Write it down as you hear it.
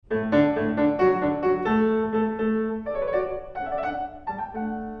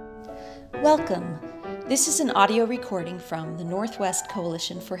Welcome. This is an audio recording from the Northwest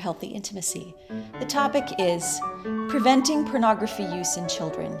Coalition for Healthy Intimacy. The topic is Preventing Pornography Use in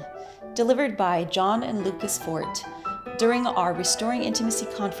Children, delivered by John and Lucas Fort during our Restoring Intimacy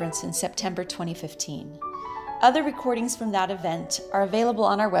conference in September 2015. Other recordings from that event are available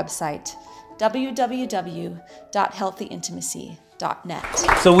on our website, www.healthyintimacy.net.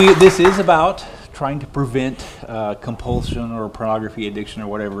 So this is about trying to prevent compulsion or pornography addiction or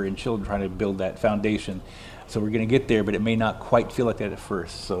whatever in children, trying to build that foundation. So we're going to get there, but it may not quite feel like that at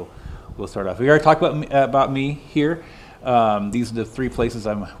first. So we'll start off. We already talked about me here. These are the three places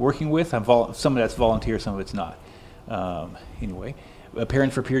I'm working with. Some of that's volunteer, some of it's not. Anyway,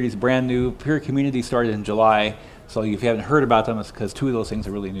 Parents for Purity is brand new. Pure Community started in July. So if you haven't heard about them, it's because two of those things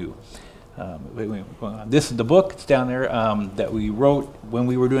are really new. This is the book. It's down there that we wrote when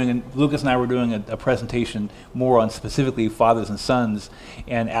we were doing, Lucas and I were doing a presentation more on specifically fathers and sons,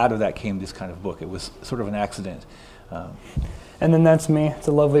 and out of that came this kind of book. It was sort of an accident. And then that's me. It's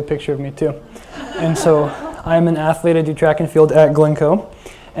a lovely picture of me too. And so I'm an athlete. I do track and field at Glencoe,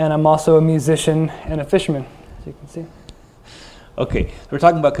 and I'm also a musician and a fisherman, as you can see. Okay, so we're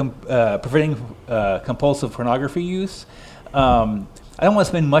talking about preventing compulsive pornography use. I don't want to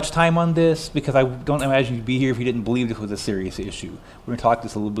spend much time on this because I don't imagine you'd be here if you didn't believe this was a serious issue. We're going to talk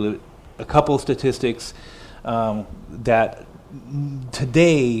just a little bit, a couple of statistics that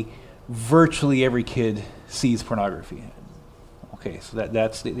today virtually every kid sees pornography. Okay, so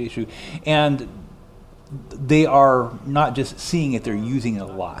that's the issue. And they are not just seeing it, they're using it a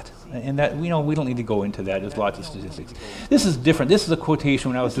lot. And that, we don't need to go into that. There's lots of statistics. This is different. This is a quotation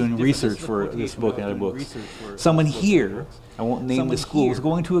when I was doing research for this book and other books. Someone here, I won't name the school, was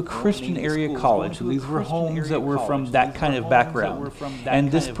going to a Christian area college. So these were homes that were from that kind of background.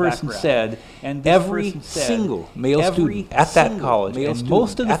 And this person said, every single male student at that college, and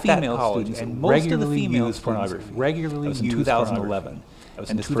most of the female students regularly use pornography. That was in 2011.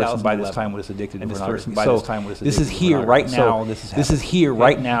 And this person by this time was addicted to pornography. So this is here right now. This is here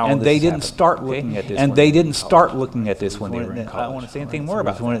right now. And they didn't start looking at this. And they didn't start looking at this when they were in college. I don't want to say anything more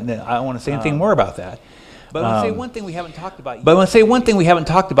about that. But I want to say one thing we haven't talked about yet. But I want to say one thing we haven't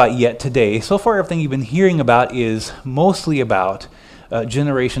talked about yet today. So far, everything you've been hearing about is mostly about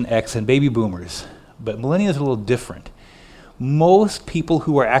Generation X and baby boomers. But millennials are a little different. Most people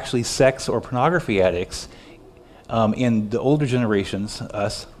who are actually sex or pornography addicts in the older generations,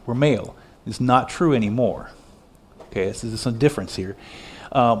 us, were male. It's not true anymore. Okay, this is some difference here.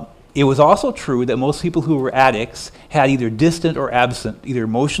 It was also true that most people who were addicts had either distant or absent, either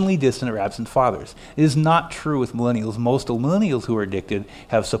emotionally distant or absent fathers. It is not true with millennials. Most millennials who are addicted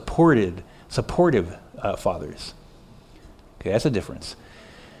have supportive fathers. Okay, that's a difference.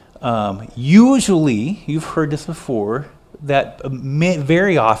 Usually, you've heard this before, that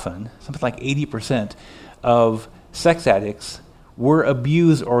very often, something like 80% of sex addicts were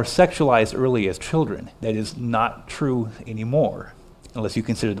abused or sexualized early as children. That is not true anymore, unless you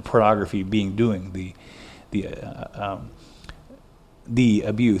consider the pornography doing the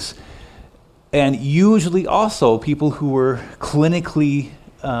abuse. And usually also people who were clinically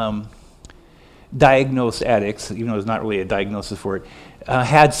diagnosed addicts, even though there's not really a diagnosis for it,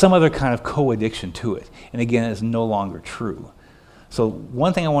 had some other kind of co-addiction to it. And again, it's no longer true. So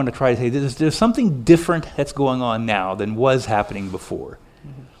one thing I want to try to say is there's something different that's going on now than was happening before.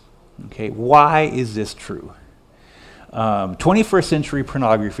 Mm-hmm. Okay, why is this true? 21st century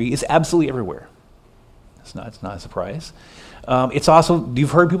pornography is absolutely everywhere. It's not a surprise. It's also,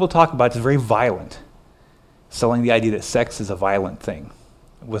 you've heard people talk about, it's very violent. Selling the idea that sex is a violent thing.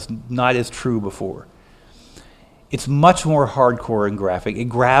 It was not as true before. It's much more hardcore and graphic. It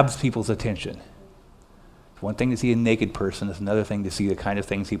grabs people's attention. One thing to see a naked person is another thing to see the kind of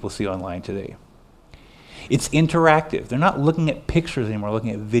things people see online today. It's interactive. They're not looking at pictures anymore,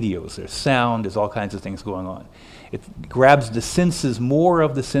 looking at videos. There's sound, there's all kinds of things going on. It grabs the senses, more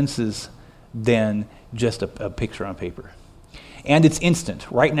of the senses than just a picture on paper. And it's instant.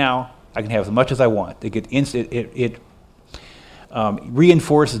 Right now, I can have as much as I want. It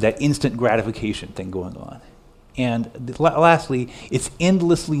reinforces that instant gratification thing going on. And lastly, it's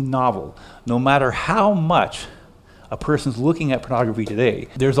endlessly novel. No matter how much a person's looking at pornography today,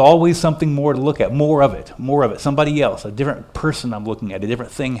 there's always something more to look at, more of it, somebody else, a different person I'm looking at, a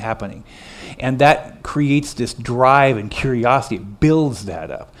different thing happening. And that creates this drive and curiosity. It builds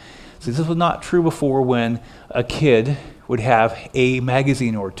that up. So this was not true before, when a kid would have a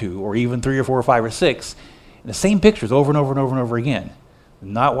magazine or two, or even 3 or 4 or 5 or 6, and the same pictures over and over and over and over again.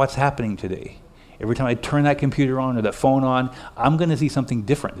 Not what's happening today. Every time I turn that computer on or that phone on, I'm going to see something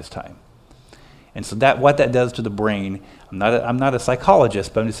different this time. And so what that does to the brain, I'm not a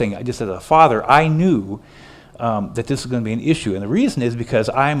psychologist, but I'm just saying, just as a father, I knew that this was going to be an issue. And the reason is because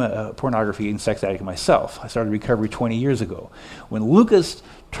I'm a pornography and sex addict myself. I started recovery 20 years ago. When Lucas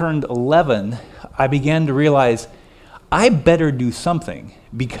turned 11, I began to realize I better do something,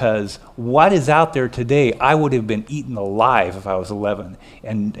 because what is out there today, I would have been eaten alive if I was 11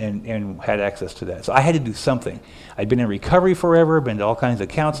 and had access to that. So I had to do something. I'd been in recovery forever, been to all kinds of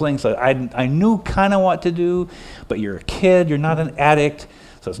counseling, so I knew kind of what to do, but you're a kid, you're not an addict,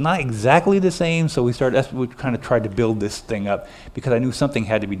 so it's not exactly the same. So we kind of tried to build this thing up, because I knew something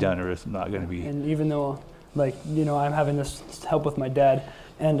had to be done or it's not going to be. And even though, I'm having this help with my dad,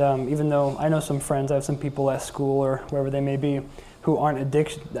 and even though I know some friends, I have some people at school or wherever they may be who aren't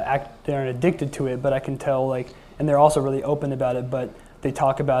addicted to it, but I can tell, and they're also really open about it, but they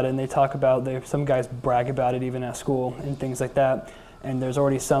talk about it, and they talk about, some guys brag about it even at school and things like that. And there's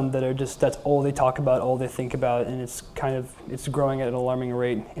already some that are just, that's all they talk about, all they think about, and it's growing at an alarming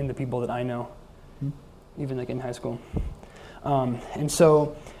rate in the people that I know, even in high school. And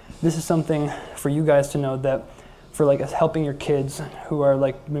so this is something for you guys to know, that for helping your kids who are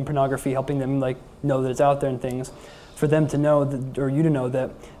in pornography, helping them know that it's out there and things, for them to know that, or you to know that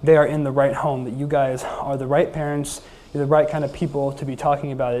they are in the right home, that you guys are the right parents, you're the right kind of people to be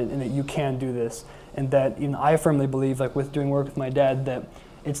talking about it, and that you can do this. And that I firmly believe, with doing work with my dad, that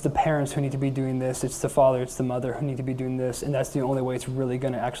it's the parents who need to be doing this, it's the father, it's the mother who need to be doing this, and that's the only way it's really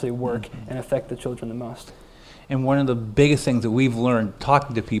going to actually work and affect the children the most. And one of the biggest things that we've learned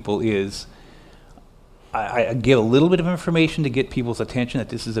talking to people is I give a little bit of information to get people's attention that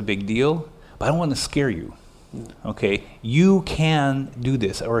this is a big deal, but I don't want to scare you. Okay, you can do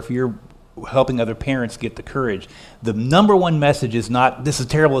this. Or if you're helping other parents get the courage, the number one message is not, this is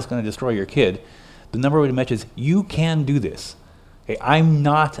terrible, it's going to destroy your kid. The number one message is, you can do this. Okay, I'm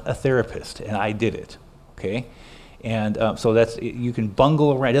not a therapist, and I did it. Okay, and so you can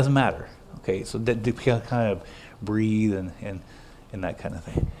bungle around, it doesn't matter. Okay, so that kind of breathe and that kind of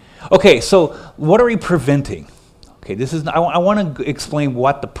thing. Okay, so what are we preventing? Okay, I want to explain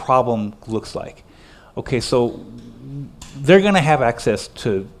what the problem looks like. Okay, so they're going to have access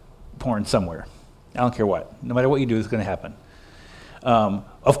to porn somewhere. I don't care what. No matter what you do, it's going to happen.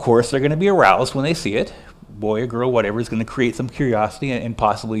 Of course, they're going to be aroused when they see it. Boy or girl, whatever, is going to create some curiosity and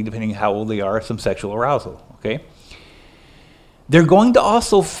possibly, depending on how old they are, some sexual arousal. Okay? They're going to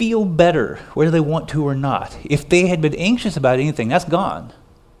also feel better, whether they want to or not. If they had been anxious about anything, that's gone.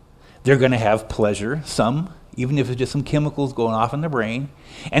 They're going to have pleasure, some, even if it's just some chemicals going off in their brain,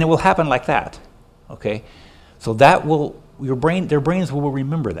 and it will happen like that. Okay, so their brains will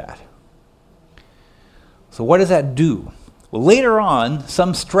remember that. So what does that do? Well, later on,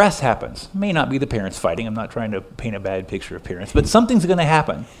 some stress happens. It may not be the parents fighting. I'm not trying to paint a bad picture of parents, but something's going to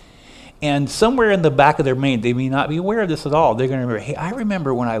happen. And somewhere in the back of their mind, they may not be aware of this at all. They're going to remember, hey, I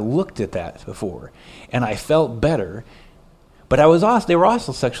remember when I looked at that before, and I felt better, but they were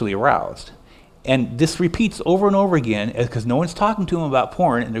also sexually aroused. And this repeats over and over again, because no one's talking to them about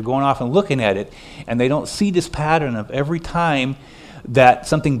porn, and they're going off and looking at it, and they don't see this pattern of every time that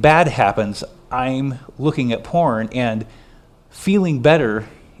something bad happens, I'm looking at porn, and feeling better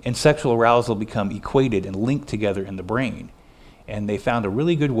and sexual arousal become equated and linked together in the brain. And they found a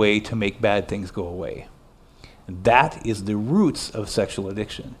really good way to make bad things go away. And that is the roots of sexual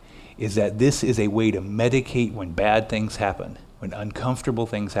addiction, is that this is a way to medicate when bad things happen, when uncomfortable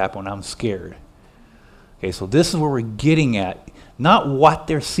things happen, when I'm scared. Okay, so this is where we're getting at, not what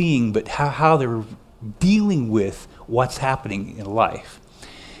they're seeing, but how they're dealing with what's happening in life.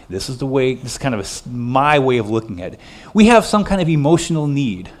 This is kind of my way of looking at it. We have some kind of emotional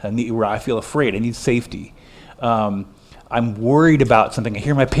need where I feel afraid, I need safety. I'm worried about something. I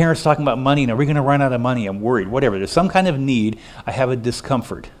hear my parents talking about money, and are we going to run out of money? I'm worried, whatever. There's some kind of need. I have a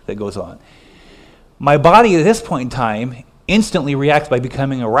discomfort that goes on. My body at this point in time instantly reacts by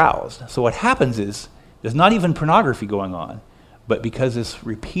becoming aroused. So what happens is, there's not even pornography going on, but because this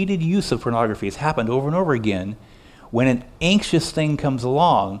repeated use of pornography has happened over and over again, when an anxious thing comes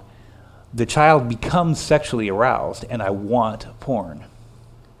along, the child becomes sexually aroused, and I want porn.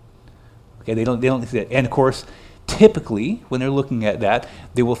 Okay, they don't see that. And of course, typically, when they're looking at that,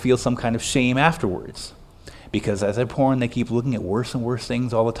 they will feel some kind of shame afterwards. Because as they're porn, they keep looking at worse and worse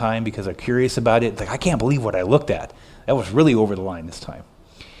things all the time because they're curious about it. It's like, I can't believe what I looked at. That was really over the line this time.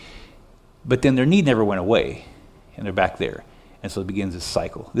 But then their need never went away, and they're back there. And so it begins this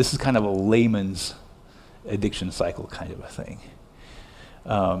cycle. This is kind of a layman's addiction cycle kind of a thing.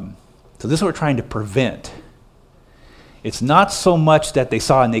 So this is what we're trying to prevent. It's not so much that they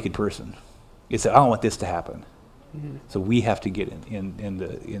saw a naked person. It's that I don't want this to happen. Mm-hmm. So we have to get in the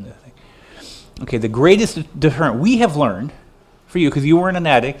thing. Okay, the greatest deterrent we have learned for you, because you weren't an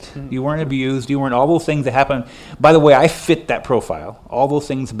addict, you weren't abused, you weren't all those things that happen. By the way, I fit that profile. All those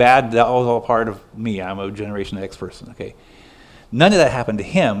things bad, that was all part of me. I'm a Generation X person, okay? None of that happened to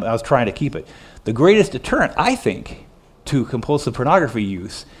him. I was trying to keep it. The greatest deterrent, I think, to compulsive pornography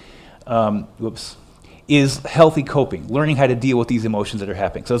use, is healthy coping, learning how to deal with these emotions that are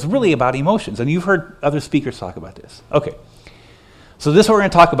happening. So it's really about emotions, and you've heard other speakers talk about this. Okay. So this is what we're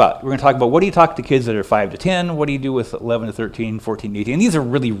going to talk about. We're going to talk about what do you talk to kids that are 5 to 10, what do you do with 11 to 13, 14 to 18. And these are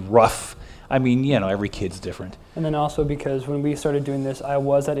really rough. I mean, every kid's different. And then also because when we started doing this, I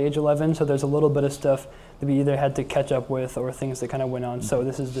was at age 11, so there's a little bit of stuff that we either had to catch up with or things that kind of went on. So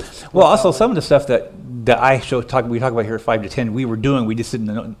this is just... Well, also some of the stuff that we talk about here at 5 to 10, we were doing, we just didn't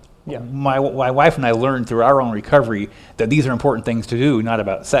know. Yeah. My wife and I learned through our own recovery that these are important things to do, not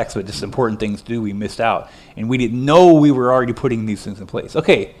about sex, but just important things to do. We missed out. And we didn't know we were already putting these things in place.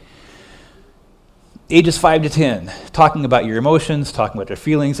 Okay. Ages 5 to 10, talking about your emotions, talking about their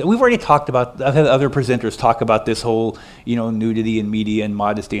feelings. And we've already talked about, I've had other presenters talk about this whole, nudity and media and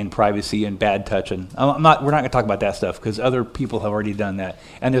modesty and privacy and bad touch. And we're not going to talk about that stuff because other people have already done that.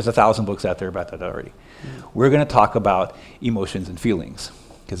 And there's 1,000 books out there about that already. We're going to talk about emotions and feelings,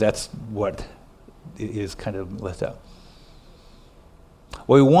 because that's what is kind of left out.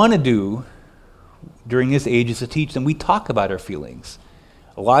 What we want to do during this age is to teach them, we talk about our feelings.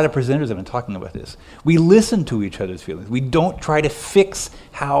 A lot of presenters have been talking about this. We listen to each other's feelings. We don't try to fix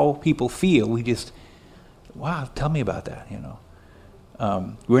how people feel. We just, wow, tell me about that,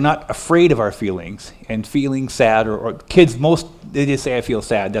 We're not afraid of our feelings, and feeling sad, or kids, they just say, I feel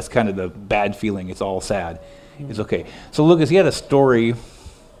sad. That's kind of the bad feeling. It's all sad. It's okay. So Lucas, you had a story.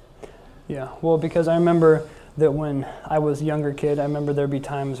 Yeah, well, because I remember that when I was a younger kid, I remember there'd be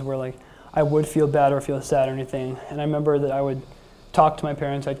times where I would feel bad or feel sad or anything, and I remember that I would talk to my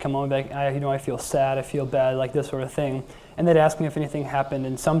parents. I'd come home and be like, I feel sad, I feel bad, like this sort of thing, and they'd ask me if anything happened,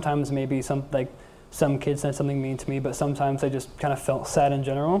 and sometimes maybe some kids said something mean to me, but sometimes I just kind of felt sad in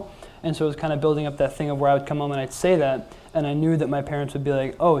general, and so it was kind of building up that thing of where I would come home and I'd say that, and I knew that my parents would be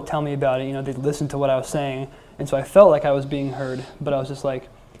like, oh, tell me about it, they'd listen to what I was saying, and so I felt like I was being heard, but I was just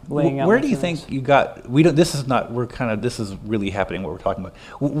laying out. Where do you think you got? This is really happening. What we're talking about.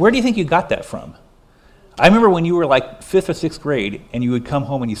 Where do you think you got that from? I remember when you were 5th or 6th grade, and you would come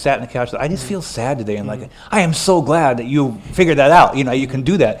home and you sat on the couch. I just feel sad today, and I am so glad that you figured that out. You can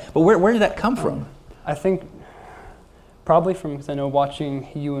do that. But where did that come from? I think probably from, because I know watching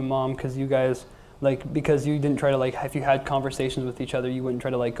you and Mom, because you guys because you didn't try to if you had conversations with each other, you wouldn't try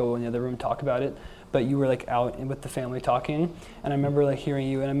to go in the other room and talk about it. But you were out with the family talking, and I remember hearing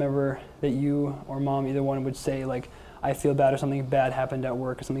you, and I remember that you or Mom, either one, would say I feel bad, or something bad happened at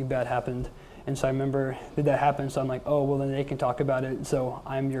work, or something bad happened, and so I remember that happened. So I'm like, oh well, then they can talk about it. So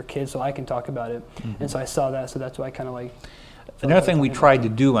I'm your kid, so I can talk about it. And so I saw that, so that's why I kind of Another thing we tried to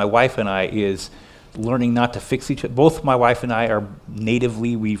do, my wife and I, is learning not to fix each other. Both my wife and I are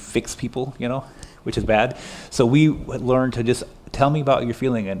natively, we fix people, which is bad. So we learned to just tell me about your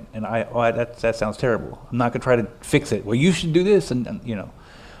feeling, and that sounds terrible. I'm not going to try to fix it. Well, you should do this,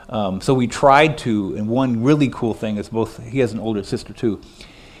 so we tried to, and one really cool thing is he has an older sister too,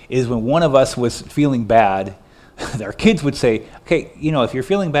 is when one of us was feeling bad, our kids would say, okay, if you're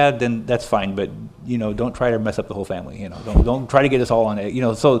feeling bad, then that's fine, but, don't try to mess up the whole family, don't try to get us all on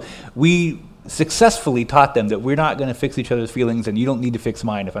it, so we successfully taught them that we're not going to fix each other's feelings, and you don't need to fix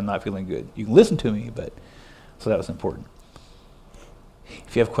mine if I'm not feeling good. You can listen to me, so that was important.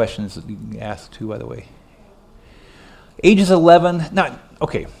 If you have questions, you can ask too, by the way. Ages 11,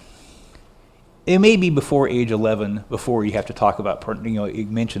 okay. It may be before age 11, before you have to talk about, you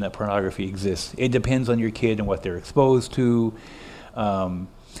mentioned that pornography exists. It depends on your kid and what they're exposed to.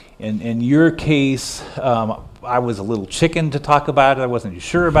 In your case, I was a little chicken to talk about it. I wasn't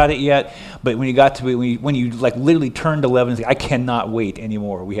sure about it yet. But when you got to when you literally turned 11 and say, I cannot wait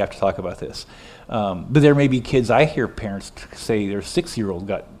anymore, we have to talk about this. But there may be kids, I hear parents say their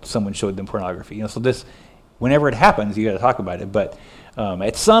 6-year-old someone showed them pornography. So this, whenever it happens, you got to talk about it. But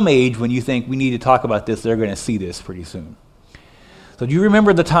at some age, when you think we need to talk about this, they're going to see this pretty soon. So do you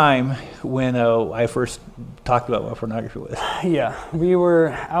remember the time when I first talked about what pornography was? Yeah, we were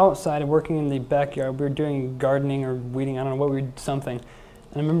outside working in the backyard. We were doing gardening or weeding, I don't know what we were, something.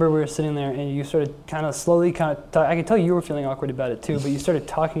 And I remember we were sitting there, and you started kind of slowly I could tell you were feeling awkward about it too, but you started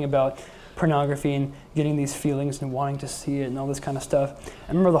talking about pornography and getting these feelings and wanting to see it and all this kind of stuff. I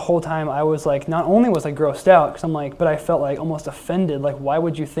remember the whole time I was not only was I grossed out, because I'm but I felt almost offended. Why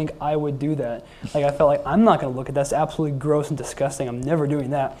would you think I would do that? I felt I'm not going to look at that. That's absolutely gross and disgusting. I'm never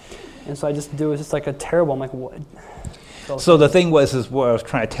doing that. And so it was just a terrible, I'm what? So the thing is what I was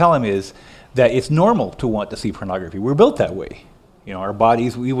trying to tell him is that it's normal to want to see pornography. We're built that way. You know, our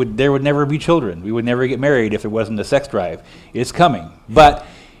bodies, there would never be children. We would never get married if there wasn't a sex drive. It's coming. But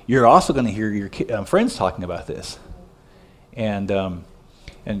you're also going to hear your friends talking about this. And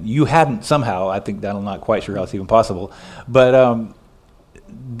you hadn't somehow, I think I'm not quite sure how it's even possible. But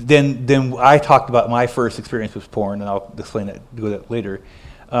then I talked about my first experience with porn, and I'll explain that, do that later.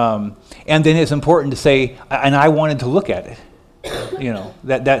 And then it's important to say, and I wanted to look at it. You know,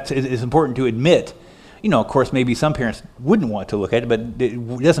 it's important to admit. You know, of course, maybe some parents wouldn't want to look at it, but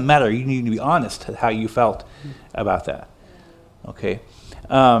it doesn't matter. You need to be honest how you felt about that. Okay.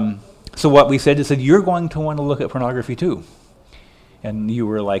 So what we said is that you're going to want to look at pornography too. And you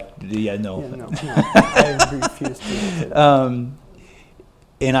were like, yeah, no. Yeah, no. I refuse to.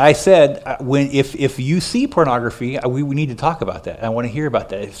 And I said, if you see pornography, we need to talk about that. I want to hear about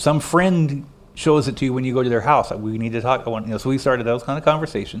that. If some friend shows it to you when you go to their house, we need to talk. So we started those kind of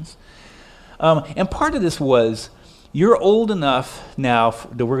conversations. And part of this was, you're old enough now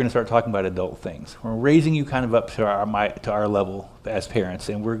that we're going to start talking about adult things. We're raising you kind of up to our level as parents,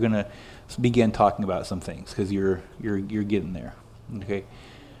 and we're going to begin talking about some things because you're getting there. Okay.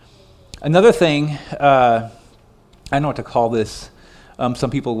 Another thing, I don't know what to call this.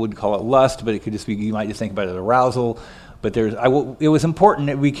 Some people would call it lust, but it could just be, you might just think about it as arousal. But it was important,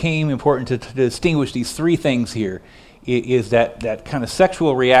 it became important to distinguish these three things here. Is that kind of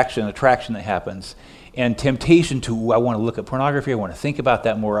sexual reaction, attraction that happens, and temptation to, I want to look at pornography, I want to think about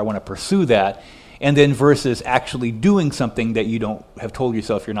that more, I want to pursue that, and then versus actually doing something that you don't have told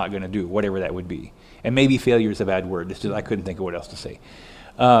yourself you're not going to do, whatever that would be. And maybe failure is a bad word. It's just, I couldn't think of what else to say.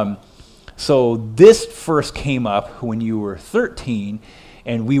 So this first came up when you were 13,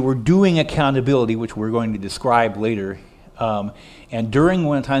 and we were doing accountability, which we're going to describe later. And during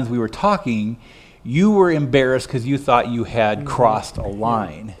one of the times we were talking, you were embarrassed because you thought you had crossed a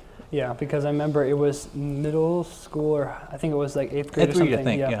line. Yeah, because I remember it was middle school, or I think it was like 8th grade or something. I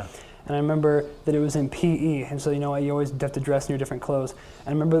think, yeah. And I remember that it was in PE, and so you always have to dress in your different clothes. And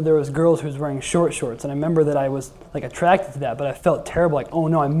I remember there was girls who was wearing short shorts, and I remember that I was like attracted to that, but I felt terrible, like, oh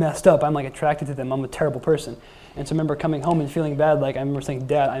no, I messed up. I'm like attracted to them. I'm a terrible person. And so I remember coming home and feeling bad, like I remember saying,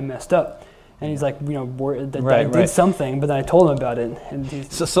 Dad, I messed up. And he's like, I did something, but then I told him about it.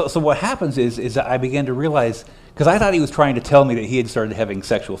 And so what happens is that I began to realize, because I thought he was trying to tell me that he had started having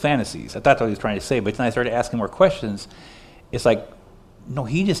sexual fantasies. I thought that's what he was trying to say, but then I started asking more questions. It's like, no,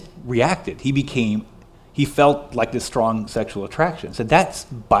 he just reacted. He felt like this strong sexual attraction. So that's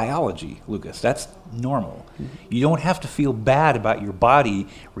biology, Lucas. That's normal. Mm-hmm. You don't have to feel bad about your body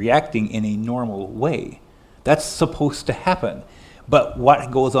reacting in a normal way. That's supposed to happen. But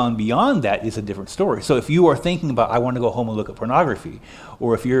what goes on beyond that is a different story. So if you are thinking about, I want to go home and look at pornography,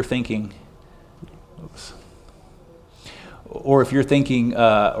 or if you're thinking,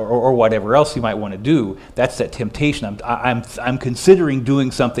 or whatever else you might want to do, that's that temptation. I'm considering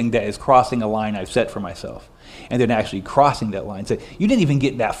doing something that is crossing a line I've set for myself, and then actually crossing that line. So you didn't even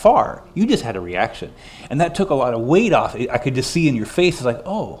get that far. You just had a reaction, and that took a lot of weight off. I could just see in your face, it's like,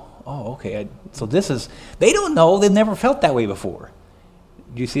 oh, okay. So this is, they don't know. They've never felt that way before.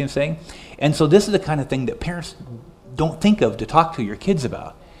 Do you see what I'm saying? And so this is the kind of thing that parents don't think of to talk to your kids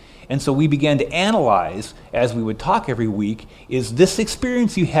about. And so we began to analyze, as we would talk every week, is this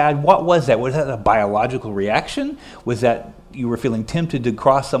experience you had, what was that? Was that a biological reaction? Was that you were feeling tempted to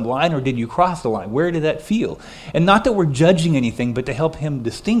cross some line, or did you cross the line? Where did that feel? And not that we're judging anything, but to help him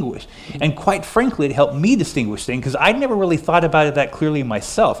distinguish. And quite frankly, it helped me distinguish things, because I'd never really thought about it that clearly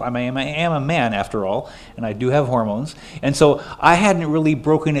myself. I am a man, after all, and I do have hormones. And so I hadn't really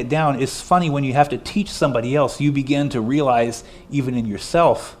broken it down. It's funny, when you have to teach somebody else, you begin to realize, even in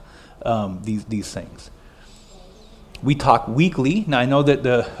yourself, these things. We talk weekly. Now, I know that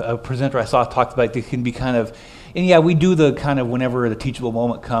the presenter I saw talked about it can be kind of, and yeah, we do the kind of whenever the teachable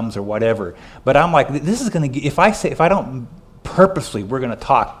moment comes or whatever. But I'm like, this is going to, if I don't purposely, we're going to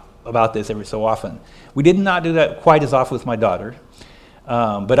talk about this every so often. We did not do that quite as often with my daughter.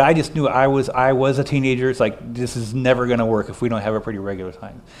 But I just knew I was a teenager. It's like, this is never going to work if we don't have a pretty regular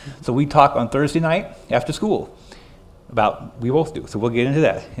time. So we talk on Thursday night after school about, we both do. So we'll get into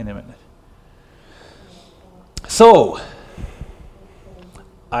that in a minute. So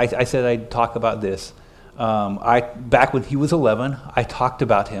I said I'd talk about this. Back when he was 11, I talked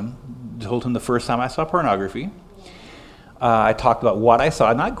about him, told him the first time I saw pornography. I talked about what I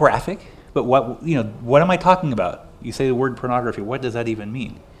saw, not graphic, but what am I talking about? You say the word pornography, what does that even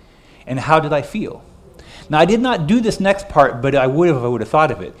mean? And how did I feel? Now, I did not do this next part, but I would have if I would have thought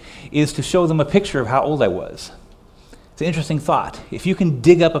of it, is to show them a picture of how old I was. It's an interesting thought. If you can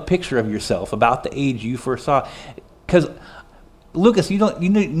dig up a picture of yourself about the age you first saw, because Lucas, you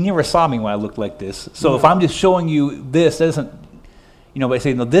never saw me when I looked like this. So if I'm just showing you this, doesn't, by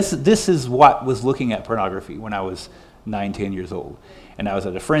saying, no, this is what was looking at pornography when I was 9, 10 years old. And I was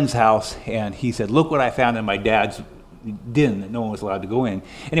at a friend's house, and he said, look what I found in my dad's den that no one was allowed to go in.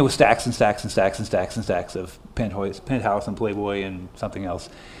 And it was stacks and stacks and stacks and stacks and stacks of Penthouse and Playboy and something else.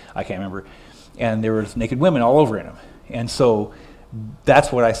 I can't remember. And there was naked women all over in them. And so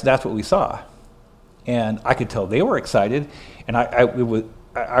that's what we saw. And I could tell they were excited, and I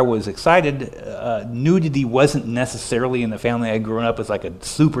was excited. Nudity wasn't necessarily in the family I'd grown up as like a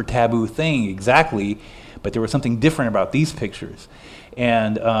super taboo thing exactly, but there was something different about these pictures.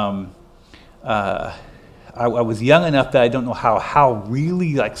 And I was young enough that I don't know how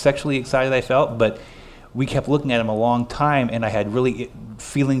really like sexually excited I felt, but we kept looking at them a long time, and I had really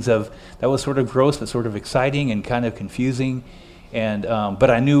feelings of that was sort of gross but sort of exciting and kind of confusing. And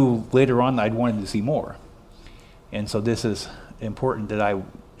but I knew later on I'd wanted to see more. And so this is important that I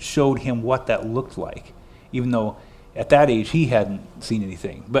showed him what that looked like, even though at that age he hadn't seen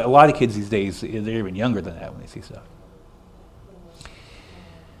anything. But a lot of kids these days, they're even younger than that when they see stuff.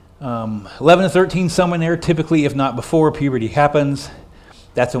 11 to 13, somewhere there, typically, if not before puberty happens.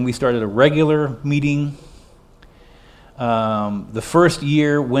 That's when we started a regular meeting. The first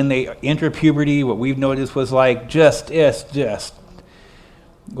year when they enter puberty, what we've noticed was like just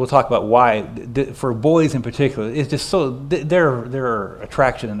we'll talk about why. For boys in particular, it's just so their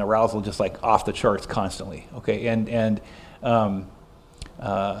attraction and arousal just like off the charts constantly. Okay, and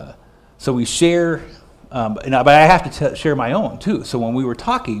so we share, but I have to share my own too. So when we were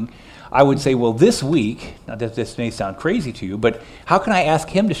talking, I would say, well, this week, now this may sound crazy to you, but how can I ask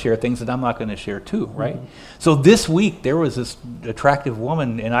him to share things that I'm not going to share too, right? Mm-hmm. So this week there was this attractive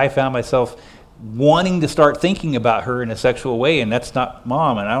woman, and I found myself wanting to start thinking about her in a sexual way, and that's not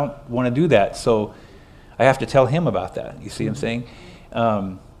Mom, and I don't want to do that. So I have to tell him about that. You see what I'm saying?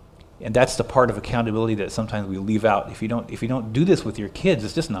 And that's the part of accountability that sometimes we leave out. If you don't do this with your kids,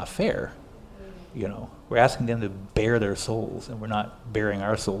 it's just not fair. We're asking them to bare their souls, and we're not bearing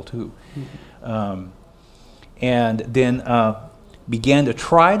our soul too. Mm-hmm. And then began to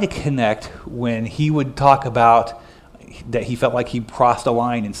try to connect when he would talk about that he felt like he crossed a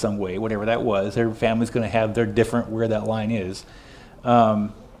line in some way, whatever that was. Their family's going to have their different where that line is.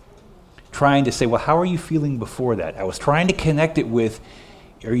 Trying to say, well, how are you feeling before that? I was trying to connect it with,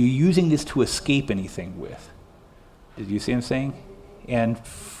 are you using this to escape anything with? Did you see what I'm saying? And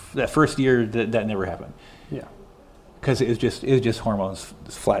that first year, that never happened. Yeah. Because it was just hormones,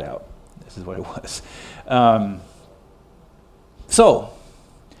 flat out. This is what it was. So,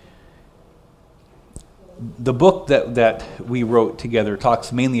 the book that we wrote together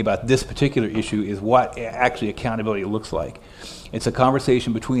talks mainly about this particular issue, is what actually accountability looks like. It's a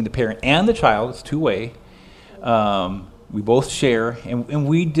conversation between the parent and the child. It's two-way. We both share, and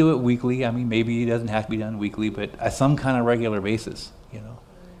we do it weekly. I mean, maybe it doesn't have to be done weekly, but at some kind of regular basis,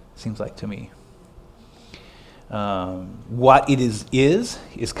 seems like to me. What it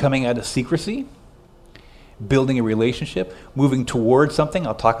is coming out of secrecy, building a relationship, moving towards something.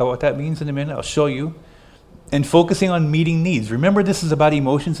 I'll talk about what that means in a minute. I'll show you. And focusing on meeting needs. Remember, this is about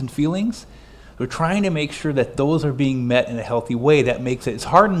emotions and feelings. We're trying to make sure that those are being met in a healthy way. That makes it's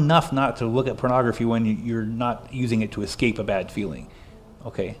hard enough not to look at pornography when you're not using it to escape a bad feeling.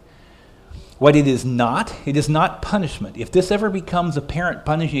 Okay. What it is not punishment. If this ever becomes a parent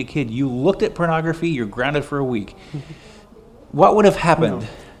punishing a kid, you looked at pornography, you're grounded for a week. What would have happened?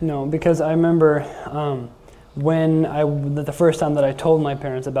 No, because I remember the first time that I told my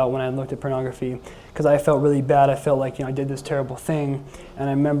parents about when I looked at pornography, because I felt really bad. I felt like I did this terrible thing, and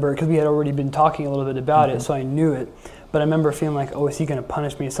I remember because we had already been talking a little bit about it, so I knew it. But I remember feeling like, oh, is he going to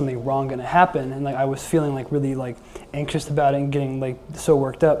punish me? Is something wrong going to happen? And I was feeling really anxious about it and getting so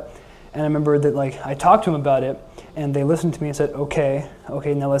worked up. And I remember that I talked to him about it, and they listened to me and said, okay,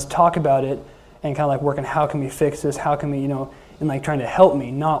 now let's talk about it, and kind of working, how can we fix this? How can we, and trying to help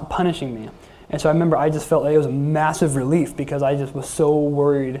me, not punishing me. And so I remember I just felt like it was a massive relief, because I just was so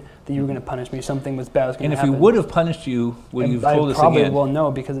worried that you were going to punish me, something was bad was going to happen. And if he would have punished you, would you have told us again? I probably will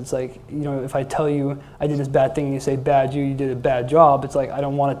know, because it's if I tell you I did this bad thing and you say, bad you did a bad job, it's I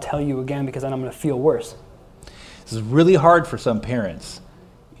don't want to tell you again, because then I'm going to feel worse. This is really hard for some parents,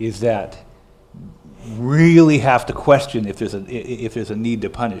 is that really have to question if there's a need to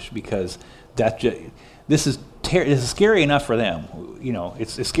punish, because this is scary enough for them.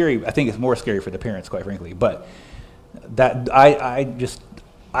 It's scary. I think it's more scary for the parents, quite frankly. But that I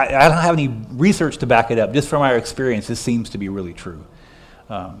don't have any research to back it up. Just from our experience, this seems to be really true.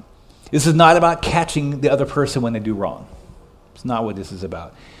 This is not about catching the other person when they do wrong. It's not what this is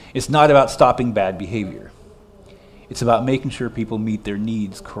about. It's not about stopping bad behavior. It's about making sure people meet their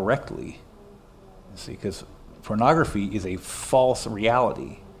needs correctly. You see, because pornography is a false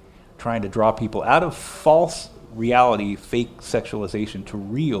reality, trying to draw people out of false reality, fake sexualization, to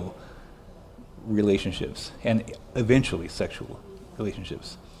real relationships, and eventually sexual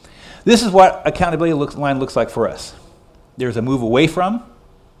relationships. This is what accountability line looks like for us. There's a move away from,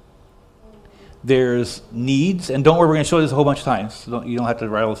 there's needs, and don't worry, we're going to show this a whole bunch of times, so you don't have to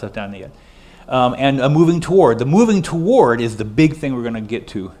write all this stuff down yet. And a moving toward. The moving toward is the big thing we're going to get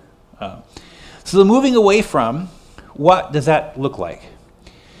to. So the moving away from, what does that look like?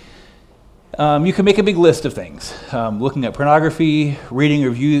 You can make a big list of things. Looking at pornography, reading or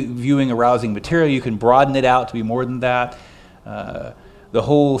viewing arousing material, you can broaden it out to be more than that. The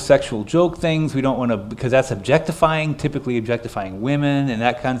whole sexual joke things, we don't want to, because that's objectifying, typically objectifying women and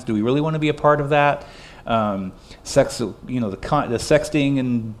that kind of, do we really want to be a part of that? Sex, the sexting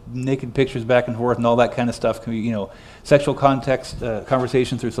and naked pictures back and forth and all that kind of stuff can be, sexual context,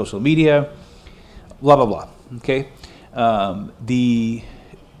 conversation through social media, blah, blah, blah, okay?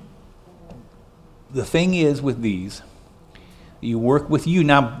 The thing is with these, you work with you.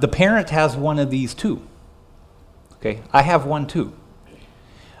 Now, the parent has one of these too, okay? I have one too.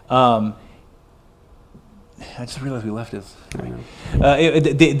 I just realized we left this.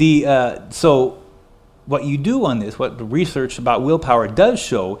 So what you do on this, what the research about willpower does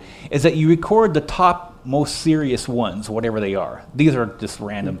show, is that you record the top most serious ones, whatever they are. These are just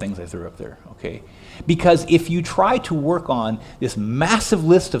random things I threw up there, okay? Because if you try to work on this massive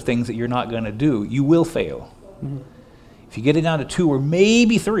list of things that you're not going to do, you will fail. Mm-hmm. If you get it down to 2 or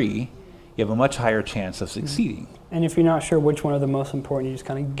maybe 3, you have a much higher chance of succeeding. And if you're not sure which one are the most important, you just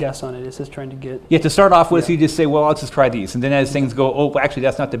kind of guess on it. It's just trying to get... Yeah, to start off with, you just say, well, I'll just try these. And then as things go, oh, actually,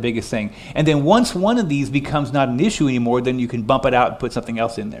 that's not the biggest thing. And then once one of these becomes not an issue anymore, then you can bump it out and put something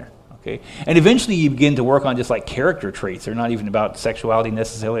else in there. Okay? And eventually you begin to work on just like character traits. They're not even about sexuality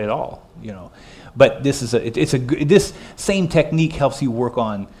necessarily at all, But this is this same technique helps you work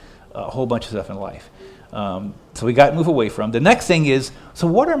on a whole bunch of stuff in life. So we got to move away from. The next thing is, so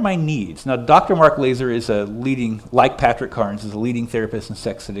what are my needs? Now, Dr. Mark Laser is like Patrick Carnes, is a leading therapist in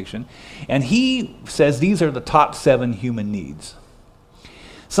sex addiction. And he says these are the top 7 human needs.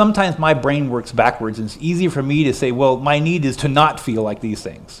 Sometimes my brain works backwards, and it's easier for me to say, well, my need is to not feel like these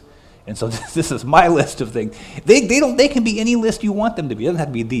things. And so this is my list of things. They can be any list you want them to be. It doesn't have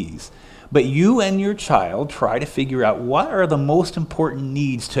to be these. But you and your child try to figure out what are the most important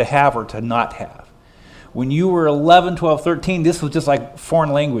needs to have or to not have. When you were 11, 12, 13, this was just like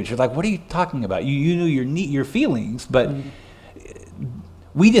foreign language. You're like, what are you talking about? You knew your feelings, but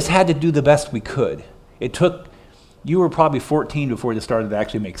we just had to do the best we could. You were probably 14 before this started to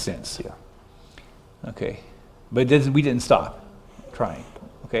actually make sense. Yeah. Okay. But we didn't stop trying.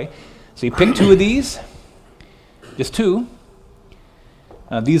 Okay. So you pick 2 of these, just 2.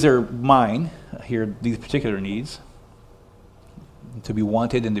 These are mine here, these particular needs, to be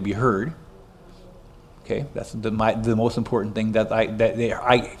wanted and to be heard. Okay, that's the most important thing that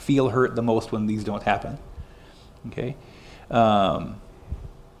I feel hurt the most when these don't happen. Okay, so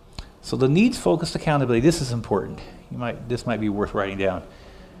the needs-focused accountability. This is important. This might be worth writing down.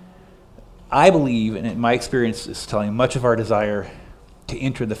 I believe, and in my experience is telling, much of our desire to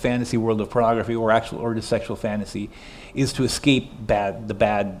enter the fantasy world of pornography or the sexual fantasy is to escape the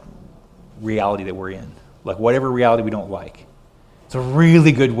bad reality that we're in, like whatever reality we don't like. It's a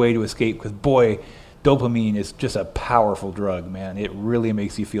really good way to escape because boy. Dopamine is just a powerful drug, man. It really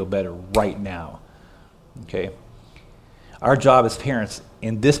makes you feel better right now. Okay? Our job as parents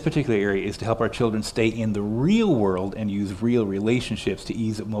in this particular area is to help our children stay in the real world and use real relationships to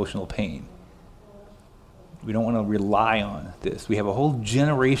ease emotional pain. We don't want to rely on this. We have a whole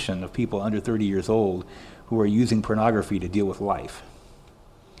generation of people under 30 years old who are using pornography to deal with life.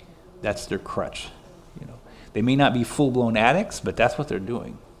 That's their crutch. They may not be full-blown addicts, but that's what they're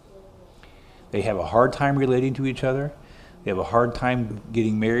doing. They have a hard time relating to each other. They have a hard time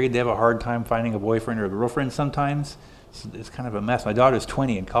getting married. They have a hard time finding a boyfriend or a girlfriend sometimes. It's kind of a mess. My daughter's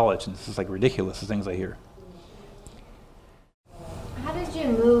 20 in college, and this is like ridiculous, the things I hear. How did you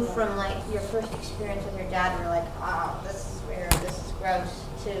move from like your first experience with your dad where you're like, oh, this is weird, this is gross,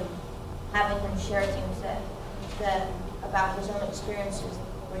 to having him share things that about his own experiences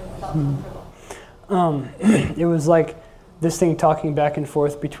where you felt comfortable? It was like this thing talking back and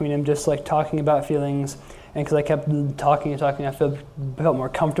forth between him, just like talking about feelings, and because I kept talking, I felt more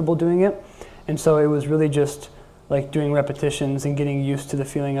comfortable doing it, and so it was really just like doing repetitions and getting used to the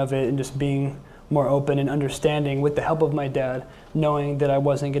feeling of it, and just being more open and understanding with the help of my dad, knowing that I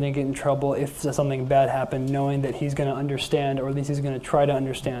wasn't going to get in trouble if something bad happened, knowing that he's going to understand, or at least he's going to try to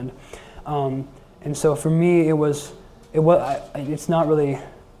understand. And so for me, it was it's not really.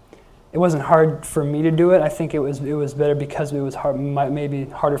 It wasn't hard for me to do it. I think it was better because it was hard, maybe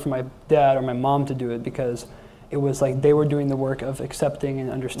harder for my dad or my mom to do it, because it was like they were doing the work of accepting and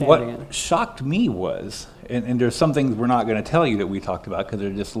understanding it. What shocked me was, and there's some things we're not going to tell you that we talked about because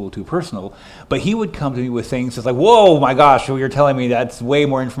they're just a little too personal, but he would come to me with things just like, whoa, my gosh, you're telling me that's way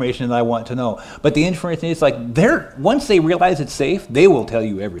more information than I want to know. But the information is like, once they realize it's safe, they will tell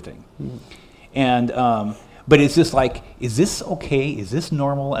you everything. Mm-hmm. And but it's just like, is this okay? Is this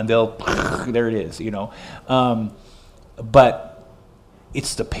normal? And they'll, there it is, you know. But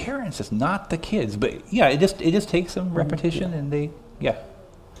it's the parents, it's not the kids. But yeah, it just takes some repetition, and they, yeah.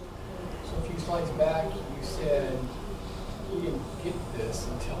 So a few slides back, you said you didn't get this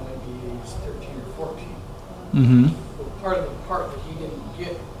until maybe age 13 or 14. Mm-hmm. But part of the part that he didn't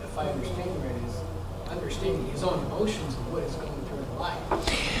get, if I understand right, is understanding his own emotions and what he's going through in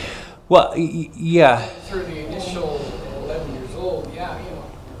life. Well, yeah. Through the initial 11 years old, yeah, you know,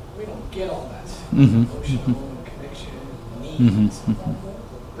 we don't get all that Mm-hmm. emotional connection, needs.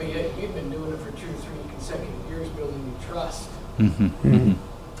 Mm-hmm. But yet you've been doing it for 2 or 3 consecutive years, building new trust. Mm-hmm.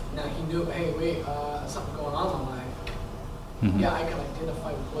 Mm-hmm. Now he knew, hey, wait, something going on in my life. Mm-hmm. Yeah, I can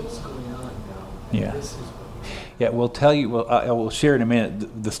identify what's going on now. Yeah. This is what Yeah, we'll tell you. Well, I will share in a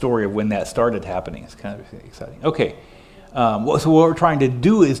minute the story of when that started happening. It's kind of exciting. Okay. So what we're trying to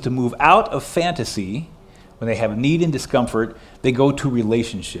do is to move out of fantasy. When they have need and discomfort, they go to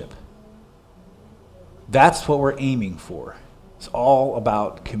relationship. That's what we're aiming for. It's all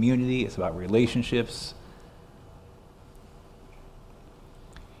about community. It's about relationships.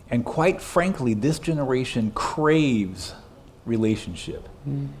 And quite frankly, this generation craves relationship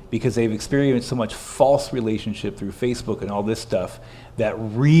because they've experienced so much false relationship through Facebook and all this stuff that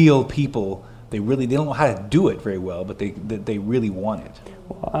real people, they don't know how to do it very well, but they really want it.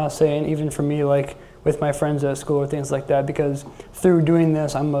 Well, I'll say, and even for me, like with my friends at school or things like that, because through doing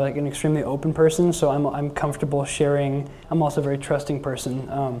this, I'm like an extremely open person, so I'm comfortable sharing. I'm also a very trusting person,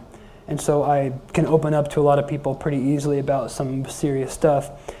 and so I can open up to a lot of people pretty easily about some serious stuff.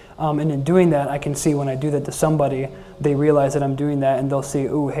 And in doing that, I can see when I do that to somebody, they realize that I'm doing that, and they'll see,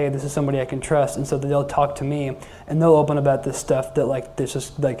 ooh, hey, this is somebody I can trust, and so they'll talk to me, and they'll open about this stuff that like there's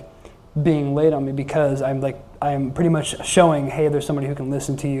just like being laid on me, because I'm pretty much showing, hey, there's somebody who can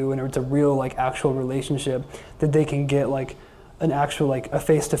listen to you, and it's a real like actual relationship that they can get, like an actual like a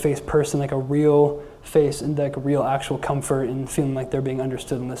face-to-face person, like a real face, and like a real actual comfort and feeling like they're being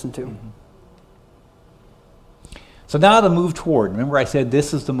understood and listened to. Mm-hmm. So now to move toward, remember I said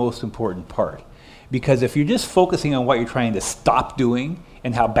this is the most important part, because if you're just focusing on what you're trying to stop doing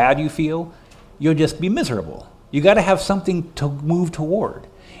and how bad you feel, you'll just be miserable. You got to have something to move toward.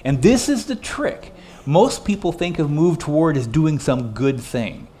 And this is the trick. Most people think of move toward as doing some good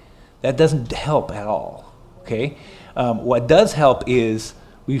thing. That doesn't help at all, okay? What does help is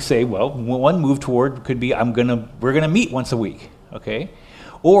we say, well, one move toward could be we're gonna meet once a week, okay?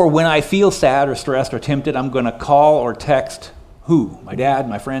 Or when I feel sad or stressed or tempted, I'm gonna call or text who? My dad,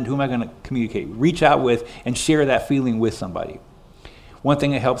 my friend, who am I gonna communicate? Reach out with and share that feeling with somebody. One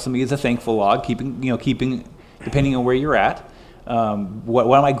thing that helps me is a thankful log, keeping, depending on where you're at. What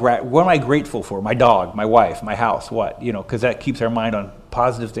am I grateful for? My dog, my wife, my house, what? Because that keeps our mind on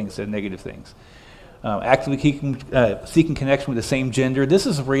positive things and negative things. Actively seeking connection with the same gender. This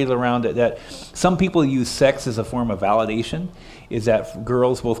is really around that some people use sex as a form of validation. Is that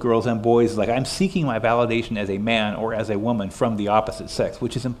both girls and boys, like I'm seeking my validation as a man or as a woman from the opposite sex,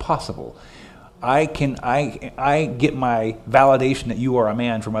 which is impossible. I get my validation that you are a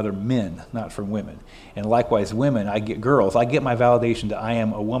man from other men, not from women. And likewise, women, I get my validation that I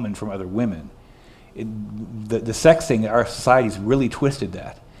am a woman from other women. The sex thing, our society's really twisted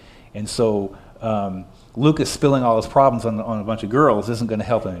that. And so Lucas spilling all his problems on a bunch of girls isn't going to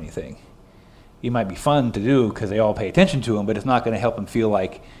help him anything. It might be fun to do because they all pay attention to him, but it's not going to help him feel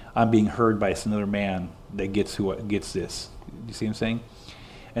like I'm being heard by another man that gets this. You see what I'm saying?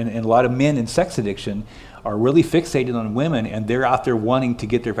 And a lot of men in sex addiction are really fixated on women, and they're out there wanting to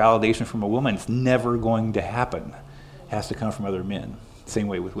get their validation from a woman. It's never going to happen. It has to come from other men. Same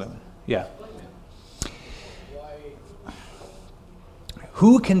way with women. Yeah.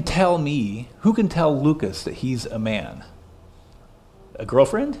 Who can tell Lucas that he's a man? A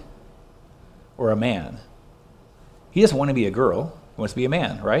girlfriend? Or a man? He doesn't want to be a girl. He wants to be a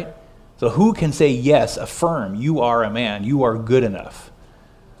man, right? So who can say, yes, affirm, you are a man, you are good enough?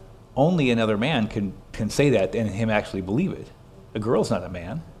 Only another man can say that and him actually believe it. A girl's not a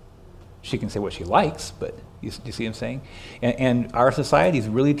man. She can say what she likes, but you see what I'm saying? And our society's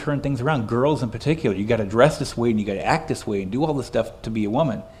really turned things around. Girls in particular, you got to dress this way and you got to act this way and do all this stuff to be a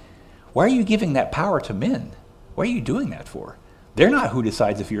woman. Why are you giving that power to men? What are you doing that for? They're not who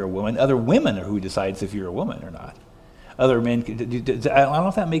decides if you're a woman. Other women are who decides if you're a woman or not. Other men, I don't know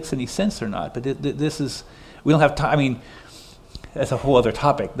if that makes any sense or not, but this is, we don't have time. I mean, that's a whole other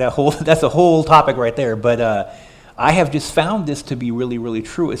topic. That's a whole topic right there. But I have just found this to be really, really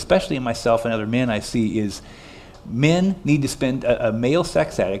true, especially in myself and other men I see, is men need to spend, a male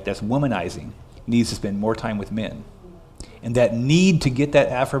sex addict that's womanizing needs to spend more time with men. And that need to get that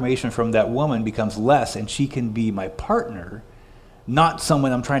affirmation from that woman becomes less, and she can be my partner, not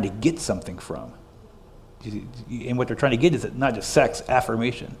someone I'm trying to get something from. And what they're trying to get is not just sex,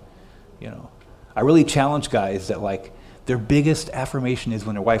 affirmation. I really challenge guys that like their biggest affirmation is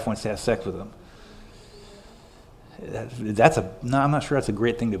when their wife wants to have sex with them. I'm not sure that's a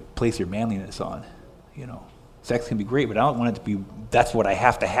great thing to place your manliness on. Sex can be great, but I don't want it to be. That's what I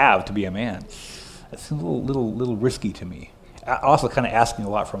have to be a man. That's a little risky to me. Also, kind of asking a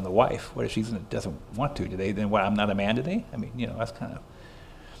lot from the wife. What if she doesn't want to today? Then what? I'm not a man today. I mean, that's kind of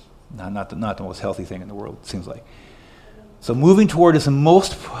not the most healthy thing in the world. It seems like. So moving toward is the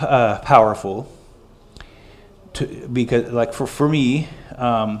most powerful. Because like for me,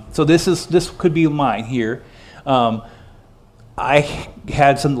 so this could be mine here. I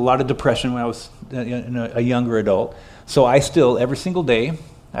had a lot of depression when I was a younger adult. So I still every single day.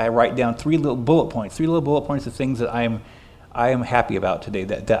 I write down 3 little bullet points of things that I am happy about today,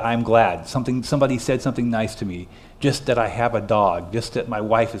 that I'm glad. Somebody said something nice to me, just that I have a dog, just that my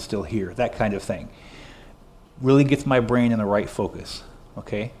wife is still here, that kind of thing. Really gets my brain in the right focus,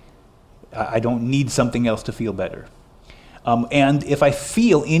 okay? I don't need something else to feel better. And if I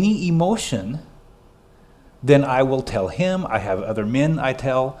feel any emotion, then I will tell him. I have other men I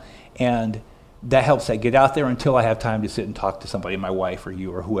tell, and that helps I get out there until I have time to sit and talk to somebody, my wife or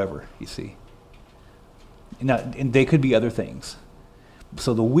you or whoever, you see. And they could be other things.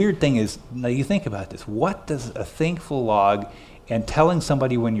 So the weird thing is, now you think about this, what does a thankful log and telling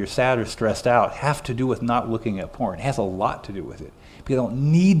somebody when you're sad or stressed out have to do with not looking at porn? It has a lot to do with it. People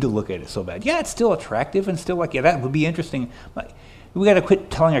don't need to look at it so bad. Yeah, it's still attractive and still like, yeah, that would be interesting. We got to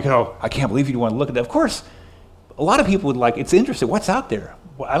quit telling our kids, oh, I can't believe you want to look at that. Of course, a lot of people would like, it's interesting. What's out there?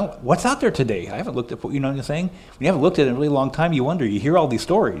 What's out there today? I haven't looked at, you know what I'm saying? When you haven't looked at it in a really long time, you wonder, you hear all these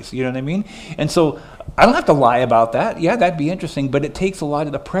stories, you know what I mean? And so I don't have to lie about that. Yeah, that'd be interesting, but it takes a lot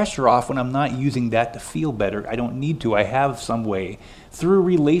of the pressure off when I'm not using that to feel better. I don't need to. I have some way through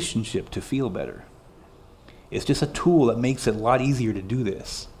relationship to feel better. It's just a tool that makes it a lot easier to do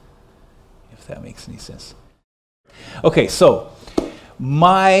this, if that makes any sense. Okay, so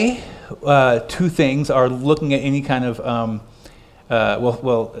my 2 things are looking at any kind of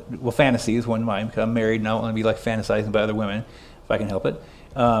fantasy is one of mine, because I'm married and I don't want to be like fantasizing about other women if I can help it.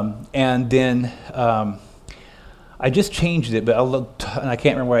 And then I just changed it, but and I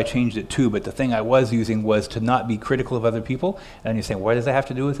can't remember where I changed it to, but the thing I was using was to not be critical of other people. And you're saying, what does that have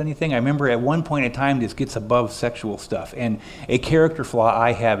to do with anything? I remember at one point in time, this gets above sexual stuff. And a character flaw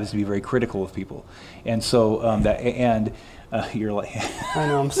I have is to be very critical of people. And so, you're like... I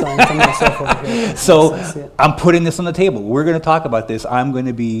know, I'm sighing to myself over here. So I'm putting this on the table. We're going to talk about this. I'm going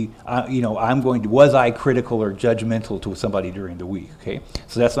to be, was I critical or judgmental to somebody during the week? Okay,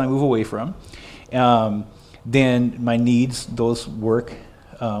 so that's what I move away from. Then my needs, those work.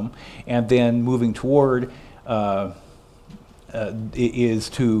 And then moving toward is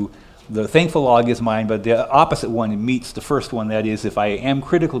to, the thankful log is mine, but the opposite one meets the first one. That is, if I am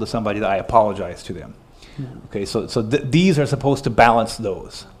critical to somebody, that I apologize to them. Okay, so these are supposed to balance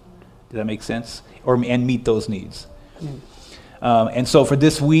those. Does that make sense? And meet those needs. And so for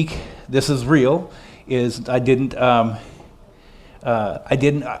this week, this is real. There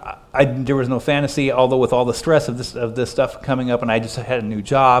was no fantasy, although with all the stress of this stuff coming up, and I just had a new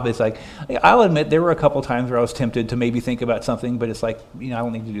job. It's like, I'll admit there were a couple times where I was tempted to maybe think about something, but it's like, I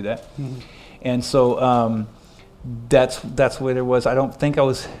don't need to do that. Mm-hmm. And so that's where there was. I don't think I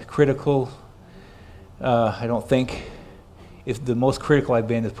was critical. I don't think, if the most critical I've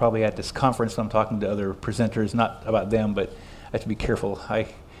been is probably at this conference when I'm talking to other presenters, not about them, but I have to be careful. I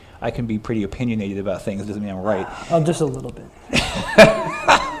can be pretty opinionated about things. It doesn't mean I'm right. Oh, just a little bit.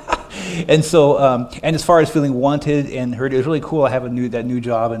 And so, and as far as feeling wanted and heard, it was really cool. I have that new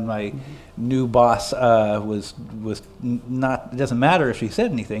job, and my new boss was not. It doesn't matter if she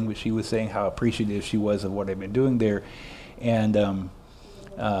said anything, but she was saying how appreciative she was of what I've been doing there, and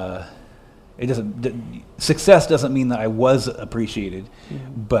it doesn't. Success doesn't mean that I was appreciated,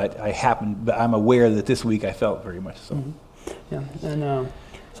 but I'm aware that this week I felt very much so. Mm-hmm. Yeah, and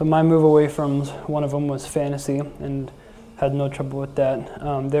so my move away from one of them was fantasy, and had no trouble with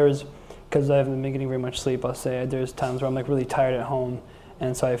that. Because I haven't been getting very much sleep, I'll say there's times where I'm like really tired at home,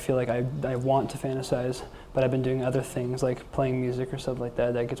 and so I feel like I want to fantasize. but I've been doing other things like playing music or stuff like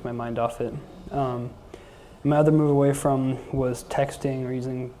that. That gets my mind off it. My other move away from was texting or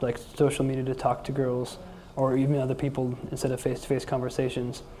using like social media to talk to girls or even other people instead of face-to-face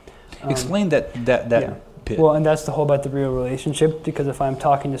conversations. Explain that Yeah. pit. Well, and that's the whole about the real relationship, because if I'm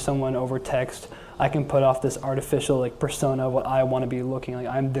talking to someone over text, I can put off this artificial like persona of what I want to be looking like.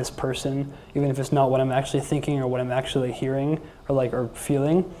 I'm this person, even if it's not what I'm actually thinking or what I'm actually hearing or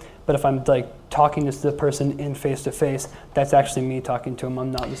feeling. But if I'm like talking to the person in face to face, that's actually me talking to him.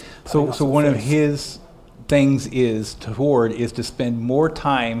 I'm not just So one of his things is to spend more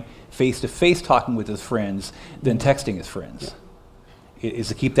time face to face talking with his friends than texting his friends. Is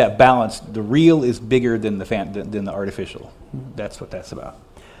to keep that balance. The real is bigger than the artificial. That's what that's about.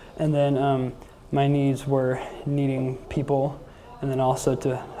 And then my needs were needing people, and then also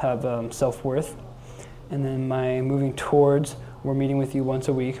to have self-worth. And then my moving towards were meeting with you once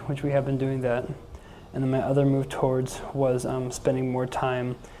a week, which we have been doing that. And then my other move towards was spending more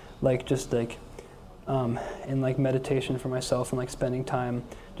time, in like meditation for myself, and like spending time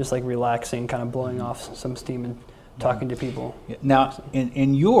just like relaxing, kind of blowing off some steam and talking to people. Now,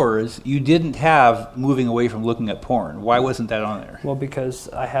 in yours, you didn't have moving away from looking at porn. Why wasn't that on there? Well, because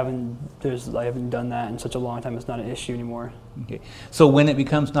I haven't done that in such a long time. It's not an issue anymore. Okay. So when it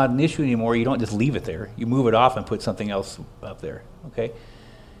becomes not an issue anymore, you don't just leave it there. You move it off and put something else up there. Okay.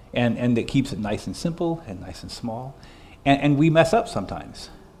 And it keeps it nice and simple and nice and small. And we mess up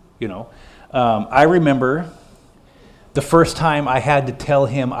sometimes. You know. I remember the first time I had to tell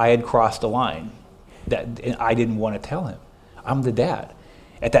him I had crossed a line. That I didn't want to tell him. I'm the dad.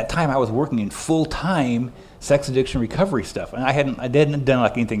 At that time, I was working in full-time sex addiction recovery stuff, and I hadn't done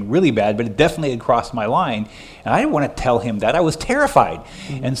like anything really bad, but it definitely had crossed my line, and I didn't want to tell him that. I was terrified,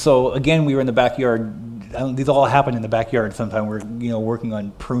 and so again, we were in the backyard. These all happened in the backyard. Sometime we're working on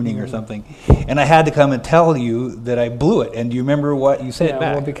pruning or something, and I had to come and tell you that I blew it. And do you remember what you said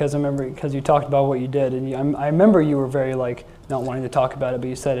back? Well, because you talked about what you did, and I remember you were very like not wanting to talk about it, but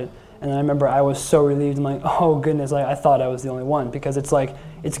you said it. And I remember I was so relieved. I'm like, oh goodness, like I thought I was the only one, because it's like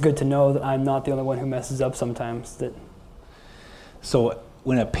it's good to know that I'm not the only one who messes up sometimes. So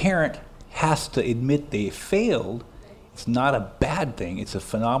when a parent has to admit they failed, it's not a bad thing. It's a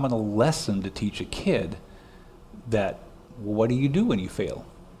phenomenal lesson to teach a kid that, well, what do you do when you fail?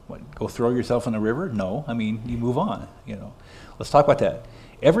 What, go throw yourself in the river? No, I mean you move on. Let's talk about that.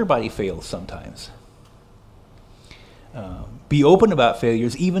 Everybody fails sometimes. Be open about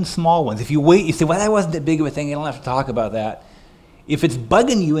failures, even small ones. If you wait, you say, well, that wasn't that big of a thing, you don't have to talk about that. If it's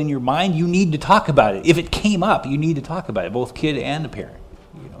bugging you in your mind, you need to talk about it. If it came up, you need to talk about it, both kid and the parent.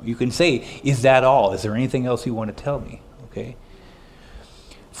 You can say, is that all? Is there anything else you want to tell me? Okay.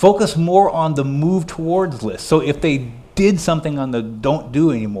 Focus more on the move towards list. So if they did something on the don't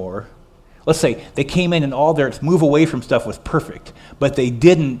do anymore, let's say they came in and all their move away from stuff was perfect, but they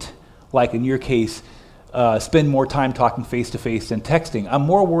didn't, like in your case, spend more time talking face-to-face than texting. I'm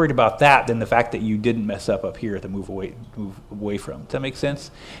more worried about that than the fact that you didn't mess up here at the move away from. Does that make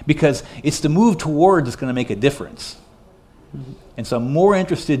sense? Because it's the move towards that's going to make a difference. Mm-hmm. And so I'm more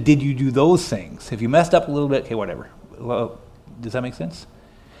interested, did you do those things? If you messed up a little bit, okay, whatever. Does that make sense?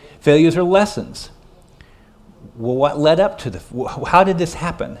 Failures are lessons. Well, what led up to how did this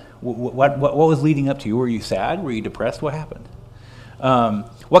happen? What was leading up to you? Were you sad? Were you depressed? What happened?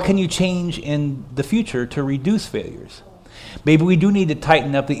 What can you change in the future to reduce failures? Maybe we do need to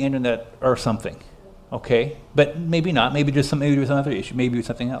tighten up the internet or something, okay? But maybe not. Maybe there's some other issue. Maybe it's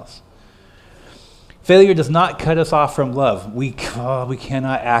something else. Failure does not cut us off from love. We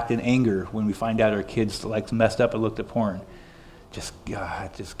cannot act in anger when we find out our kids messed up and looked at porn. Just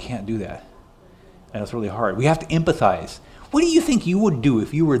can't do that. And it's really hard. We have to empathize. What do you think you would do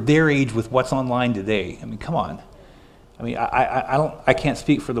if you were their age with what's online today? I mean, come on. I mean, I can't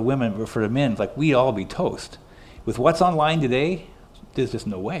speak for the women, but for the men, we'd all be toast. With what's online today, there's just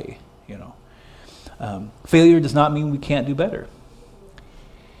no way, Failure does not mean we can't do better.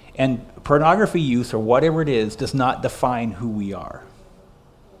 And pornography use, or whatever it is, does not define who we are.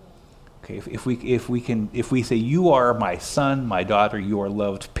 Okay, if we say you are my son, my daughter, you are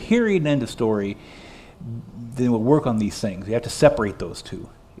loved, period, end of story, then we'll work on these things. You have to separate those two.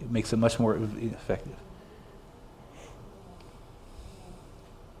 It makes it much more effective.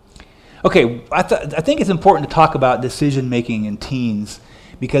 Okay, I think it's important to talk about decision-making in teens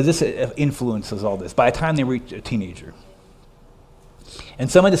because this influences all this by the time they reach a teenager.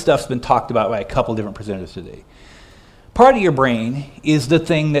 And some of this stuff's been talked about by a couple different presenters today. Part of your brain is the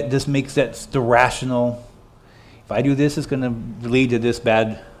thing that just makes that the rational, if I do this, it's going to lead to this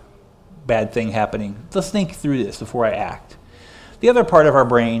bad thing happening. Let's think through this before I act. The other part of our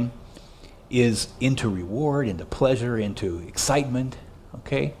brain is into reward, into pleasure, into excitement,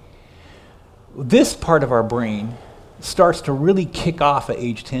 okay? This part of our brain starts to really kick off at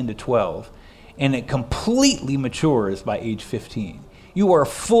age 10 to 12, and it completely matures by age 15. You are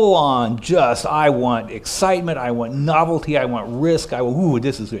full on just, I want excitement, I want novelty, I want risk,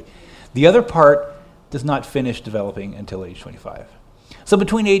 this is good. The other part does not finish developing until age 25. So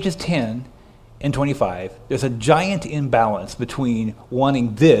between ages 10 and 25, there's a giant imbalance between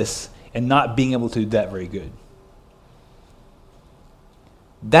wanting this and not being able to do that very good.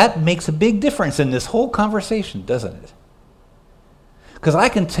 That makes a big difference in this whole conversation, doesn't it? Because I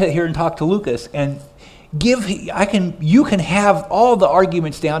can sit here and talk to Lucas and you can have all the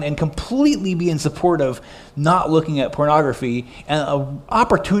arguments down and completely be in support of not looking at pornography, and an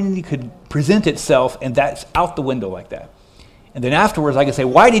opportunity could present itself and that's out the window like that. And then afterwards I can say,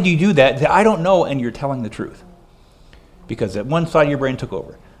 why did you do that? I don't know, and you're telling the truth. Because that one side of your brain took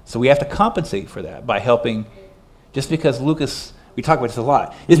over. So we have to compensate for that by helping, just because Lucas, we talk about this a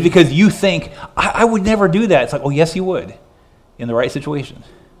lot, is because you think, I would never do that. It's like, oh yes you would, in the right situation.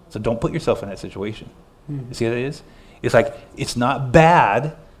 So don't put yourself in that situation. You see what it is? It's like, it's not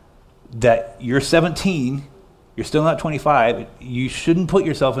bad that you're 17, you're still not 25, you shouldn't put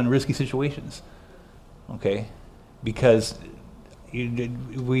yourself in risky situations, okay? Because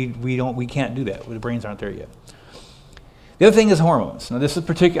we can't do that. The brains aren't there yet. The other thing is hormones. Now this is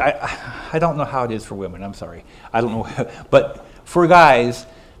particular, I don't know how it is for women, I'm sorry. I don't know, but for guys,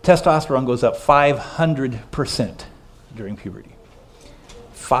 testosterone goes up 500% during puberty.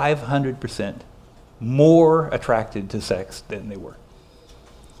 500% more attracted to sex than they were.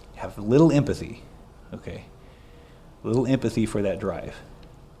 Have little empathy, okay? Little empathy for that drive.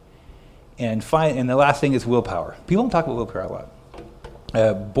 And the last thing is willpower. People don't talk about willpower a lot.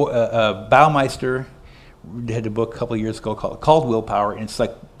 Baumeister had a book a couple of years ago called Willpower, and it's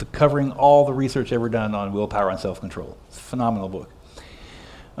like covering all the research ever done on willpower and self-control. It's a phenomenal book.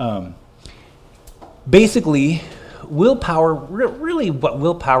 Basically, willpower, really what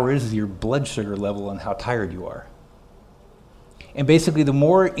willpower is your blood sugar level and how tired you are. And basically the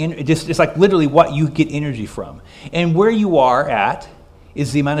more, it's like literally what you get energy from. And where you are at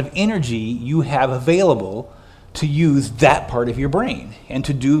is the amount of energy you have available to use that part of your brain and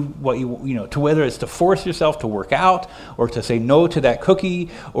to do what to whether it's to force yourself to work out or to say no to that cookie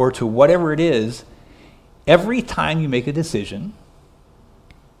or to whatever it is. Every time you make a decision,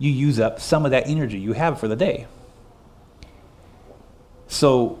 you use up some of that energy you have for the day.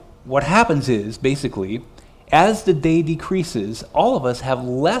 So what happens is, basically, as the day decreases, all of us have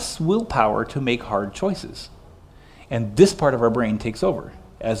less willpower to make hard choices. And this part of our brain takes over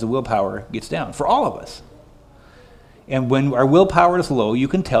as the willpower gets down, for all of us. And when our willpower is low, you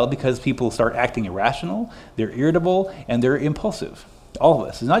can tell because people start acting irrational, they're irritable, and they're impulsive. All of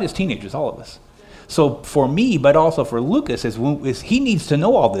us. It's not just teenagers, all of us. So for me, but also for Lucas, is he needs to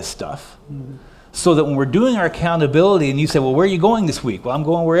know all this stuff. Mm-hmm. So that when we're doing our accountability and you say, well, where are you going this week? Well, I'm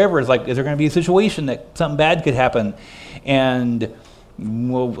going wherever. It's like, is there going to be a situation that something bad could happen? And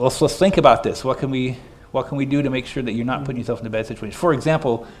well, let's think about this. What can we do to make sure that you're not putting yourself in a bad situation? For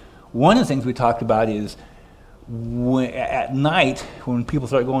example, one of the things we talked about is at night, when people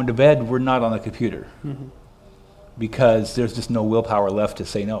start going to bed, we're not on the computer. Mm-hmm. Because there's just no willpower left to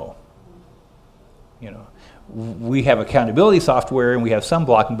say no. We have accountability software and we have some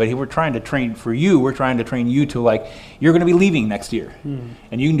blocking, but we're trying to train you to, like, you're going to be leaving next year.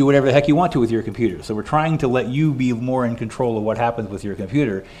 And you can do whatever the heck you want to with your computer. So we're trying to let you be more in control of what happens with your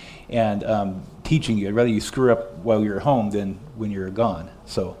computer and teaching you. I'd rather you screw up while you're home than when you're gone.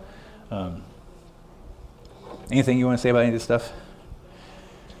 So anything you want to say about any of this stuff?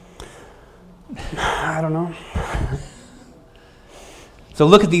 I don't know. So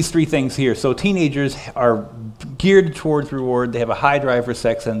look at these three things here. So teenagers are geared towards reward. They have a high drive for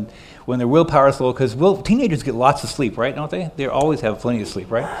sex, and when their willpower is low, because teenagers get lots of sleep, right? Don't they? They always have plenty of sleep,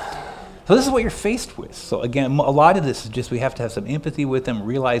 right? So this is what you're faced with. So again, a lot of this is just we have to have some empathy with them,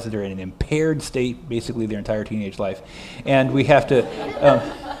 realize that they're in an impaired state basically their entire teenage life, and we have to.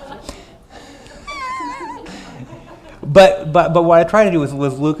 But what I try to do with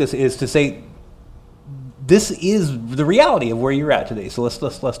Lucas is to say, this is the reality of where you're at today. So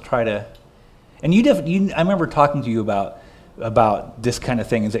let's try to. And I remember talking to you about this kind of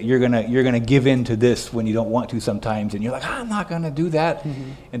thing, is that you're gonna give in to this when you don't want to sometimes, and you're like, I'm not gonna do that,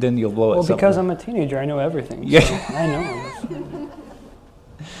 mm-hmm. And then you'll blow it. Well, because I'm a teenager, I know everything. Yeah, so I know.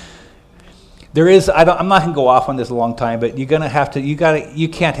 There is. I'm not gonna go off on this a long time, but you're gonna have to. You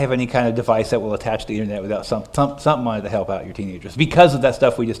can't have any kind of device that will attach to the internet without something on it to help out your teenagers because of that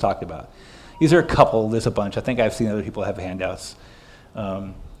stuff we just talked about. These are a couple. There's a bunch. I think I've seen other people have handouts.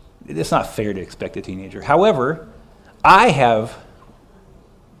 it's not fair to expect a teenager. However, I have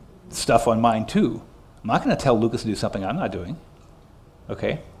stuff on mine too. I'm not going to tell Lucas to do something I'm not doing.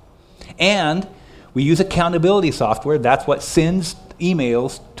 Okay? And we use accountability software. That's what sends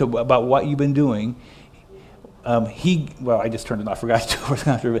emails about what you've been doing. I just turned it off. I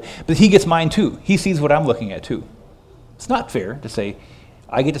forgot to. But he gets mine too. He sees what I'm looking at too. It's not fair to say,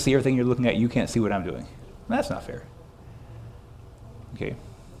 I get to see everything you're looking at. You can't see what I'm doing. That's not fair. Okay.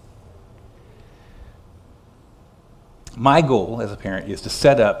 My goal as a parent is to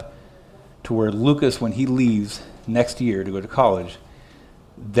set up to where Lucas, when he leaves next year to go to college,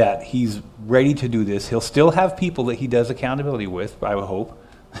 that he's ready to do this. He'll still have people that he does accountability with, I would hope.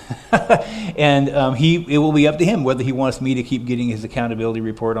 And it will be up to him whether he wants me to keep getting his accountability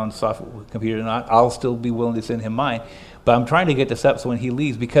report on the software computer or not. I'll still be willing to send him mine. But I'm trying to get this up so when he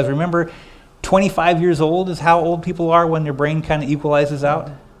leaves, because remember, 25 years old is how old people are when their brain kind of equalizes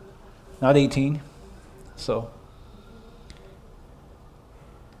out, not 18. So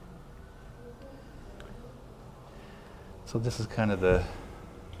this is kind of the...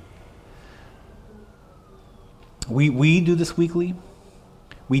 We do this weekly.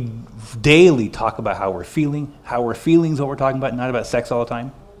 We daily talk about how we're feeling. How we're feeling is what we're talking about, not about sex all the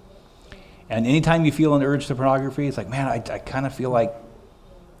time. And anytime you feel an urge to pornography, it's like, man, I kind of feel like,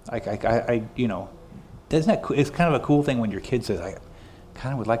 you know, isn't that cool? It's kind of a cool thing when your kid says, I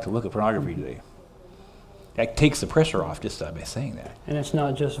kind of would like to look at pornography today. That takes the pressure off just by saying that. And it's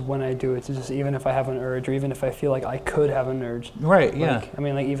not just when I do it, it's just even if I have an urge, or even if I feel like I could have an urge. Right, yeah. Like, I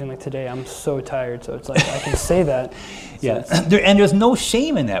mean, like even like today, I'm so tired, so it's like I can say that. So yeah, and there's no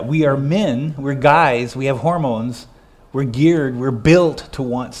shame in that. We are men, we're guys, we have hormones, we're geared, we're built to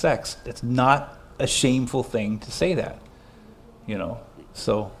want sex. It's not a shameful thing to say that, you know.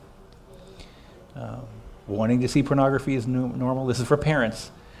 So, wanting to see pornography is normal. This is for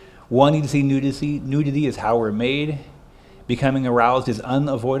parents. Wanting to see nudity is how we're made. Becoming aroused is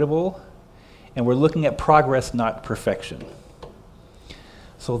unavoidable. And we're looking at progress, not perfection.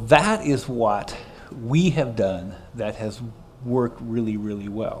 So that is what we have done that has worked really, really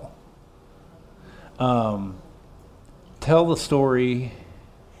well. Tell the story.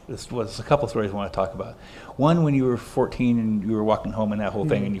 This was a couple stories I want to talk about. One, when you were 14 and you were walking home and that whole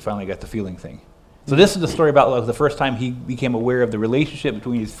thing, and you finally got the feeling thing. So this is the story about like, the first time he became aware of the relationship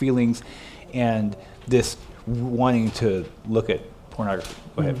between his feelings and this wanting to look at pornography.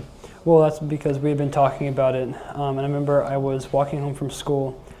 Go ahead. Well, that's because we had been talking about it. And I remember I was walking home from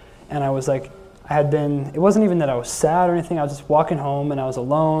school, and I was like, it wasn't even that I was sad or anything. I was just walking home, and I was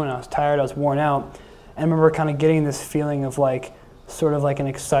alone, and I was tired, I was worn out. And I remember kind of getting this feeling of like, sort of like an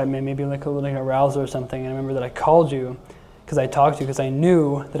excitement, maybe like a little like arousal or something. And I remember that I called you, because I talked to you, because I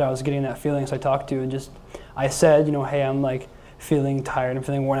knew that I was getting that feeling, so I talked to you, and I said, you know, hey, I'm like feeling tired, I'm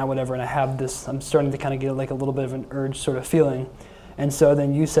feeling worn out, whatever, and I have this, I'm starting to kind of get like a little bit of an urge sort of feeling. And so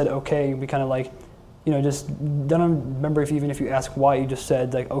then you said, okay, we kind of like, you know, just, don't remember if you asked why, you just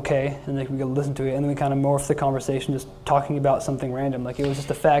said like, okay, and like we could listen to it, and then we kind of morphed the conversation just talking about something random, like it was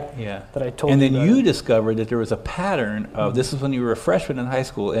just a fact that I told you. And then you it. discovered that there was a pattern of, this is when you were a freshman in high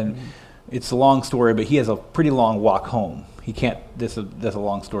school, and it's a long story, but he has a pretty long walk home. He can't, that's a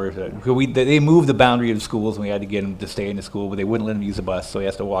long story. They moved the boundary of schools, and we had to get him to stay in the school, but they wouldn't let him use the bus, so he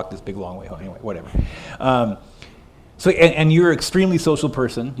has to walk this big long way home. Anyway, whatever. So you're an extremely social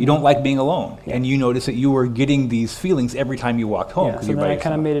person. You don't like being alone, and you notice that you were getting these feelings every time you walked home. Yeah, so then I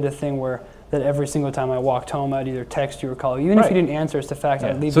kind of made it a thing where that every single time I walked home, I'd either text you or call you. Even if you didn't answer, it's the fact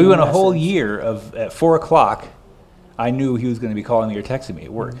I'd leave you a message. So we went a whole year of, at 4 o'clock, I knew he was going to be calling me or texting me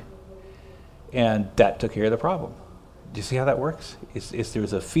at work. And that took care of the problem. Do you see how that works? There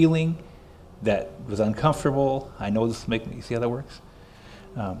was a feeling that was uncomfortable. I know this make me. You see how that works?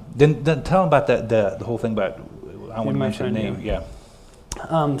 Then tell them about the whole thing about. I want to mention the name. Yeah.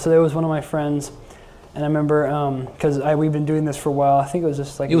 So there was one of my friends, and I remember because we've been doing this for a while. I think it was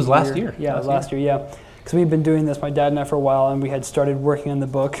just like it was last year. Yeah, it was last year. Yeah, because we've been doing this, my dad and I, for a while, and we had started working on the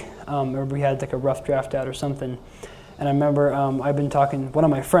book, or we had like a rough draft out or something. And I remember I've been talking. One of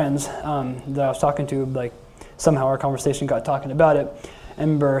my friends that I was talking to, like. Somehow our conversation got talking about it.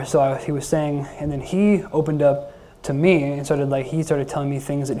 And remember, he was saying, and then he opened up to me and he started telling me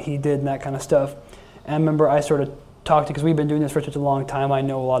things that he did and that kind of stuff. And I remember I sort of talked to, because we've been doing this for such a long time, I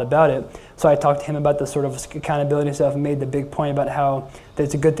know a lot about it. So I talked to him about the sort of accountability stuff and made the big point about how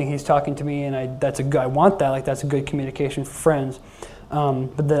it's a good thing he's talking to me, and I want that, like that's a good communication for friends.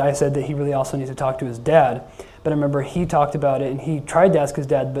 But then I said that he really also needs to talk to his dad. But I remember he talked about it, and he tried to ask his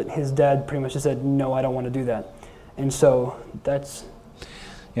dad, but his dad pretty much just said, no, I don't want to do that. And so that's...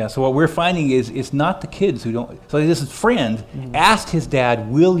 Yeah, so what we're finding is it's not the kids who don't. So this friend asked his dad,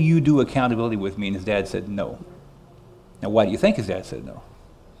 will you do accountability with me? And his dad said no. Now, why do you think his dad said no?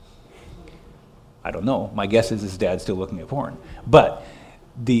 I don't know. My guess is his dad's still looking at porn. But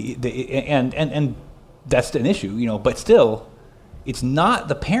and that's an issue, you know, but still, it's not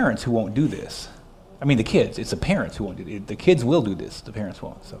the parents who won't do this. I mean, the kids, it's the parents who won't do it. The kids will do this, the parents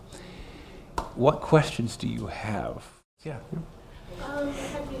won't. So what questions do you have? Yeah.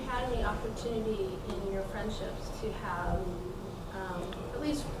 Have you had any opportunity in your friendships to have, at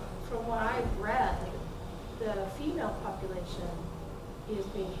least from what I've read, the female population is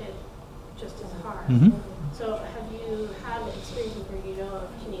being hit just as hard. So have you had experiences where you know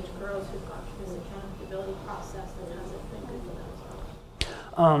of teenage girls who've gone through this accountability process and has it been good for them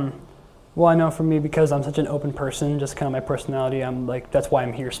as well? Well, I know for me, because I'm such an open person, just kind of my personality, I'm like, that's why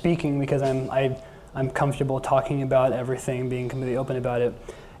I'm here speaking, because I'm comfortable talking about everything, being completely open about it.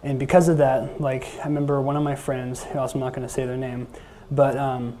 And because of that, like, I remember one of my friends, who else I'm not going to say their name, but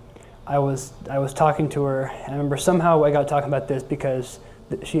I was talking to her, and I remember somehow I got talking about this because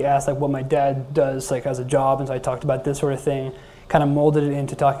she asked like what my dad does like as a job, and so I talked about this sort of thing, kind of molded it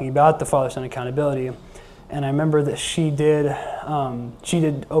into talking about the father-son accountability. And I remember that she did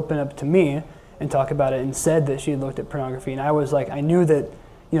open up to me and talk about it and said that she had looked at pornography, and I was like, I knew that,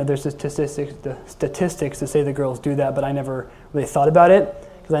 you know, there's the statistics to say the girls do that, but I never really thought about it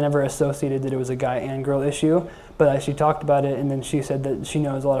because I never associated that it was a guy and girl issue. But she talked about it, and then she said that she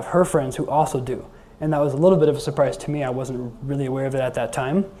knows a lot of her friends who also do. And that was a little bit of a surprise to me. I wasn't really aware of it at that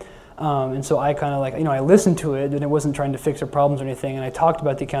time. And so I kind of like, you know, I listened to it, and it wasn't trying to fix her problems or anything, and I talked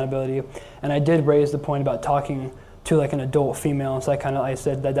about the accountability, and I did raise the point about talking to like an adult female, and so I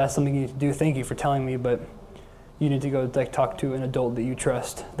said that that's something you need to do. Thank you for telling me, but you need to go like talk to an adult that you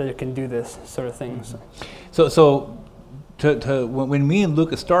trust that can do this sort of thing. So when me and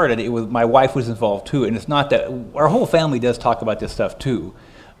Lucas started, it was my wife was involved too, and it's not that our whole family does talk about this stuff too,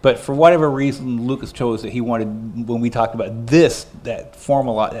 but for whatever reason, Lucas chose that he wanted, when we talked about this, that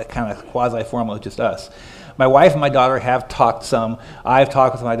formula, that kind of quasi-formula, just us. My wife and my daughter have talked some. I've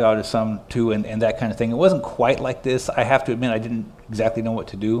talked with my daughter some too, and that kind of thing. It wasn't quite like this. I have to admit, I didn't exactly know what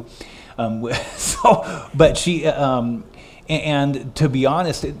to do. But she, and to be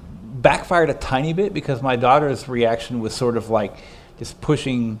honest, it backfired a tiny bit because my daughter's reaction was sort of like just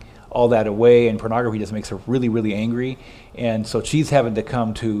pushing all that away, and pornography just makes her really, really angry. And so she's having to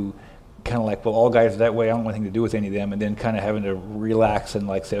come to kind of like, well, all guys are that way, I don't want anything to do with any of them, and then kind of having to relax and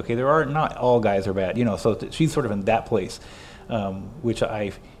like say, okay, not all guys are bad, you know. So she's sort of in that place, which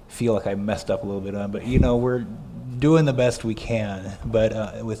I feel like I messed up a little bit on, but you know, we're doing the best we can,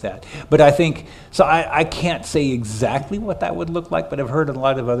 but with that. But I think, so I can't say exactly what that would look like, but I've heard a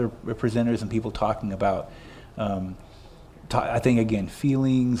lot of other presenters and people talking about, I think, again,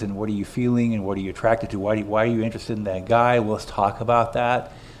 feelings and what are you feeling and what are you attracted to? Why are you interested in that guy? Well, let's talk about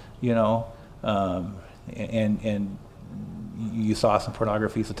that, you know. And you saw some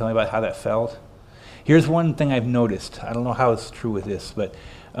pornography, so tell me about how that felt. Here's one thing I've noticed. I don't know how it's true with this, but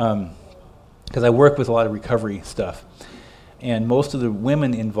because I work with a lot of recovery stuff, and most of the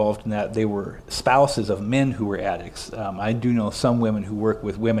women involved in that, they were spouses of men who were addicts. I do know some women who work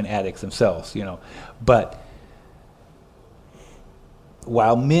with women addicts themselves, you know, but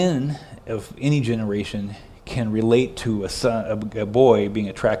while men of any generation can relate to a boy being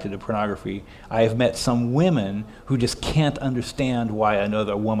attracted to pornography, I have met some women who just can't understand why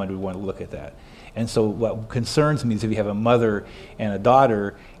another woman would want to look at that. And so what concerns me is if you have a mother and a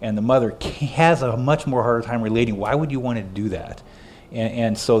daughter, and the mother has a much more harder time relating, why would you want to do that?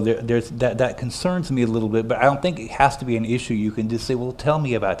 And so there's that concerns me a little bit, but I don't think it has to be an issue. You can just say, well, tell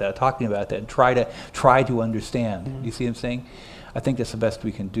me about that, talk to me about that, and try to understand. Mm-hmm. You see what I'm saying? I think that's the best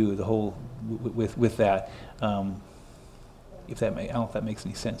we can do, the whole with that. If that I don't know if that makes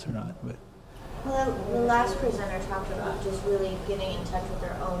any sense or not. But. Well, the last presenter talked about just really getting in touch with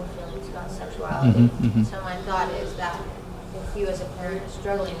their own feelings about sexuality. Mm-hmm, mm-hmm. So my thought is that if you as a parent are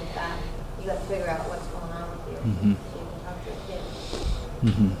struggling with that, you got to figure out what's going on with you, mm-hmm. so you can talk to your kids.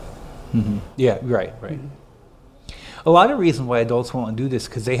 Mm-hmm. Mm-hmm. Yeah, right. Mm-hmm. A lot of reasons why adults won't do this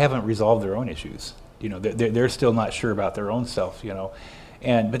because they haven't resolved their own issues. You know, they're still not sure about their own self. You know,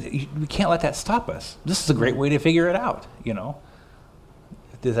 but we can't let that stop us. This is a great way to figure it out. You know,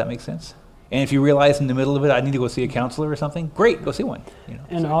 does that make sense? And if you realize in the middle of it, I need to go see a counselor or something, great, go see one. You know,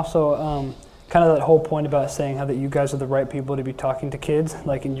 and also, kind of that whole point about saying how that you guys are the right people to be talking to kids,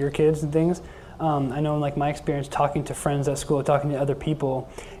 like in your kids and things. I know in like my experience talking to friends at school, talking to other people,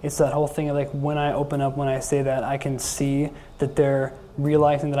 it's that whole thing of like when I open up, when I say that, I can see that they're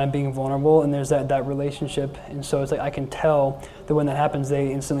realizing that I'm being vulnerable, and there's that relationship. And so it's like I can tell that when that happens,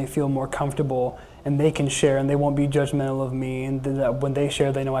 they instantly feel more comfortable, and they can share, and they won't be judgmental of me, and that when they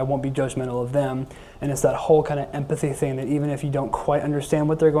share, they know I won't be judgmental of them. And it's that whole kind of empathy thing that even if you don't quite understand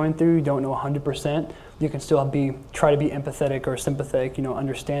what they're going through, you don't know 100%, you can still try to be empathetic or sympathetic,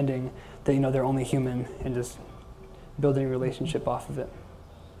 understanding that, they're only human, and just building a relationship off of it.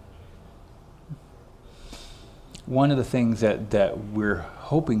 One of the things that we're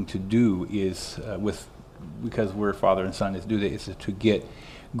hoping to do is, because we're father and son, is to get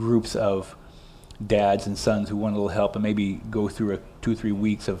groups of dads and sons who want a little help, and maybe go through 2-3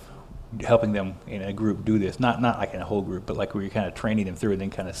 weeks of helping them in a group do this. Not like in a whole group, but like where you're kind of training them through and then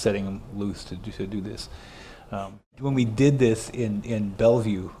kind of setting them loose to do this. When we did this in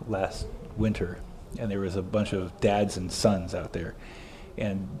Bellevue last winter, and there was a bunch of dads and sons out there,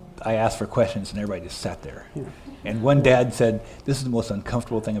 and I asked for questions, and everybody just sat there. Yeah. And one dad said, "This is the most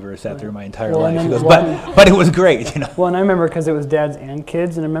uncomfortable thing I've ever sat there in my entire life." He goes, but it was great, Well, and I remember because it was dads and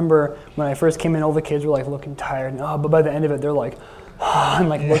kids, and I remember when I first came in, all the kids were like looking tired, but by the end of it, they're like, I'm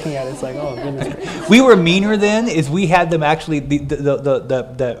like looking at it. It's like, oh goodness. We were meaner then. Is we had them actually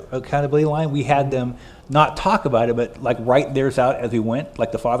the accountability line. We had them not talk about it, but like write theirs out as we went,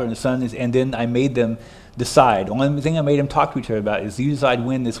 like the father and the son is, and then I made them decide. The only thing I made them talk to each other about is you decide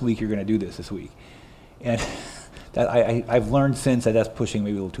when this week you're going to do this week, and that I've learned since that's pushing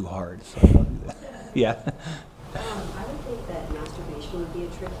maybe a little too hard. So I don't do that. Yeah. I would think that masturbation would be a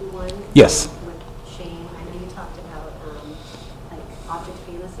tricky one. Yes. With shame, I know you talked about like object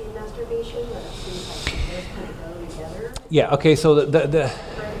fantasy and masturbation, but it seems like those kind of go together. Yeah. Okay. So the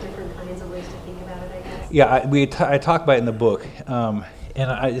different kinds of ways to think about it, I guess. Yeah, I talk about it in the book, and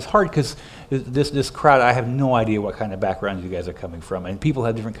it's hard because this crowd, I have no idea what kind of backgrounds you guys are coming from, and people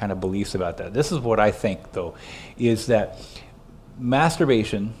have different kind of beliefs about that. This is what I think, though, is that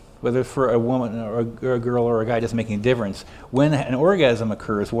masturbation, whether it's for a woman or a girl or a guy, doesn't make any difference. When an orgasm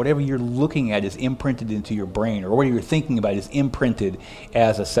occurs, whatever you're looking at is imprinted into your brain, or what you're thinking about is imprinted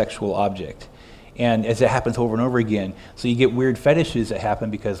as a sexual object. And as it happens over and over again, so you get weird fetishes that happen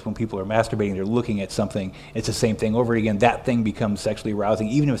because when people are masturbating, they're looking at something, it's the same thing over again. That thing becomes sexually arousing,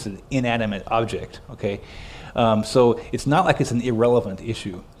 even if it's an inanimate object, okay? So it's not like it's an irrelevant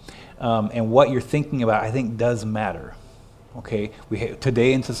issue. And what you're thinking about, I think, does matter, okay?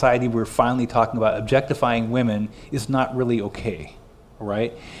 Today in society, we're finally talking about objectifying women is not really okay, all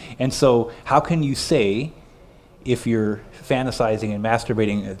right? And so how can you say, if you're fantasizing and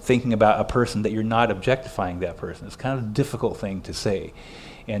masturbating and thinking about a person, that you're not objectifying that person? It's kind of a difficult thing to say.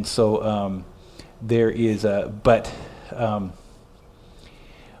 And so there is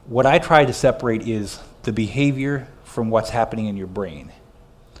what I try to separate is the behavior from what's happening in your brain.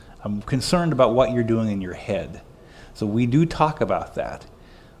 I'm concerned about what you're doing in your head. So we do talk about that,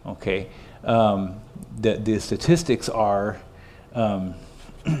 okay? The statistics are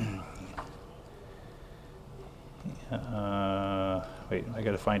wait, I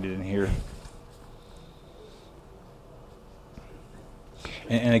got to find it in here.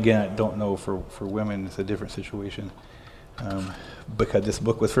 And again, I don't know for women, it's a different situation because this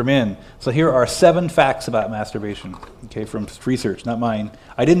book was for men. So here are 7 facts about masturbation, okay, from research, not mine.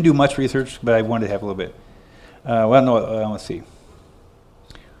 I didn't do much research, but I wanted to have a little bit. Let's see.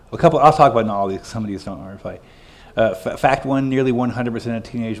 A couple, I'll talk about all these, some of these don't reply. Fact 1, nearly 100% of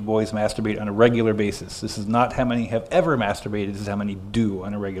teenage boys masturbate on a regular basis. This is not how many have ever masturbated, this is how many do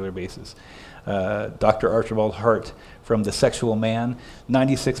on a regular basis. Dr. Archibald Hart from The Sexual Man,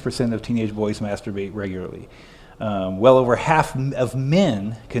 96% of teenage boys masturbate regularly. Well over half of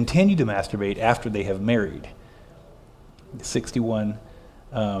men continue to masturbate after they have married. 61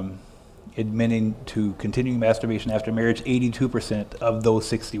 admitting to continuing masturbation after marriage. 82% of those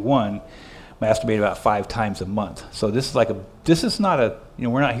 61 masturbate about 5 times a month. So this is not a,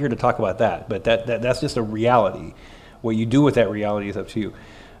 we're not here to talk about that, but that's just a reality. What you do with that reality is up to you.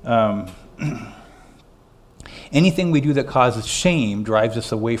 Anything we do that causes shame drives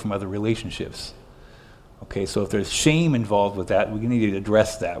us away from other relationships. Okay, so if there's shame involved with that, we need to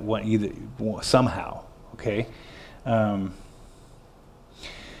address that somehow. Okay. In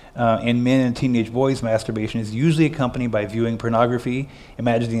men and teenage boys, masturbation is usually accompanied by viewing pornography,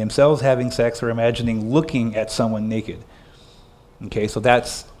 imagining themselves having sex, or imagining looking at someone naked. Okay, so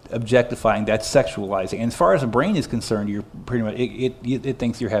that's objectifying, that's sexualizing. And as far as the brain is concerned, you're pretty much it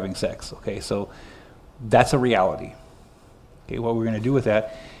thinks you're having sex. Okay, so that's a reality. Okay, what we're going to do with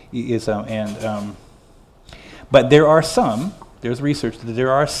that is but there's research that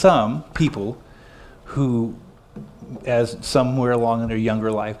there are some people who as somewhere along in their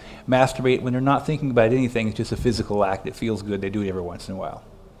younger life, masturbate when they're not thinking about anything. It's just a physical act. It feels good. They do it every once in a while.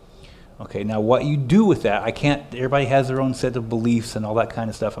 Okay, now what you do with that, everybody has their own set of beliefs and all that kind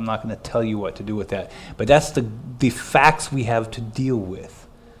of stuff. I'm not going to tell you what to do with that. But that's the facts we have to deal with.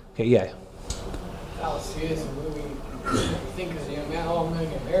 Okay, yeah. Alice sees a movie, you think as a young man, oh, I'm going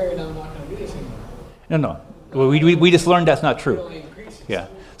to get married, I'm not going to do this anymore. No. Well, we just learned that's not true. Really increases. Yeah.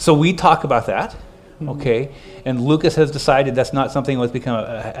 So we talk about that, okay? And Lucas has decided that's not something that's become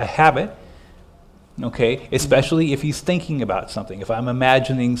a habit, okay? Especially if he's thinking about something, if I'm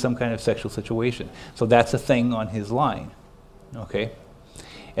imagining some kind of sexual situation. So that's a thing on his line, okay?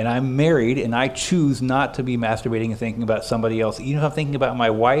 And I'm married, and I choose not to be masturbating and thinking about somebody else. Even if I'm thinking about my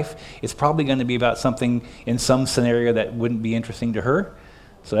wife, it's probably going to be about something in some scenario that wouldn't be interesting to her.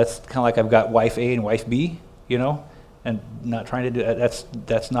 So that's kind of like I've got wife A and wife B, you know, and not trying to do that.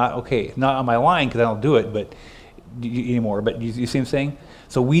 That's not okay. Not on my line because I don't do it, but anymore. But you see what I'm saying?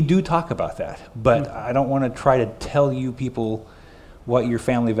 So we do talk about that, but I don't want to try to tell you people what your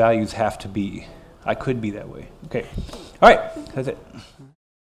family values have to be. I could be that way. Okay. All right. That's it.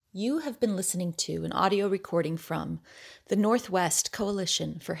 You have been listening to an audio recording from the Northwest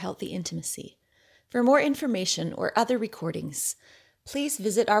Coalition for Healthy Intimacy. For more information or other recordings, please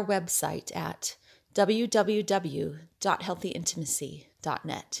visit our website at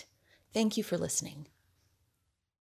www.healthyintimacy.net. Thank you for listening.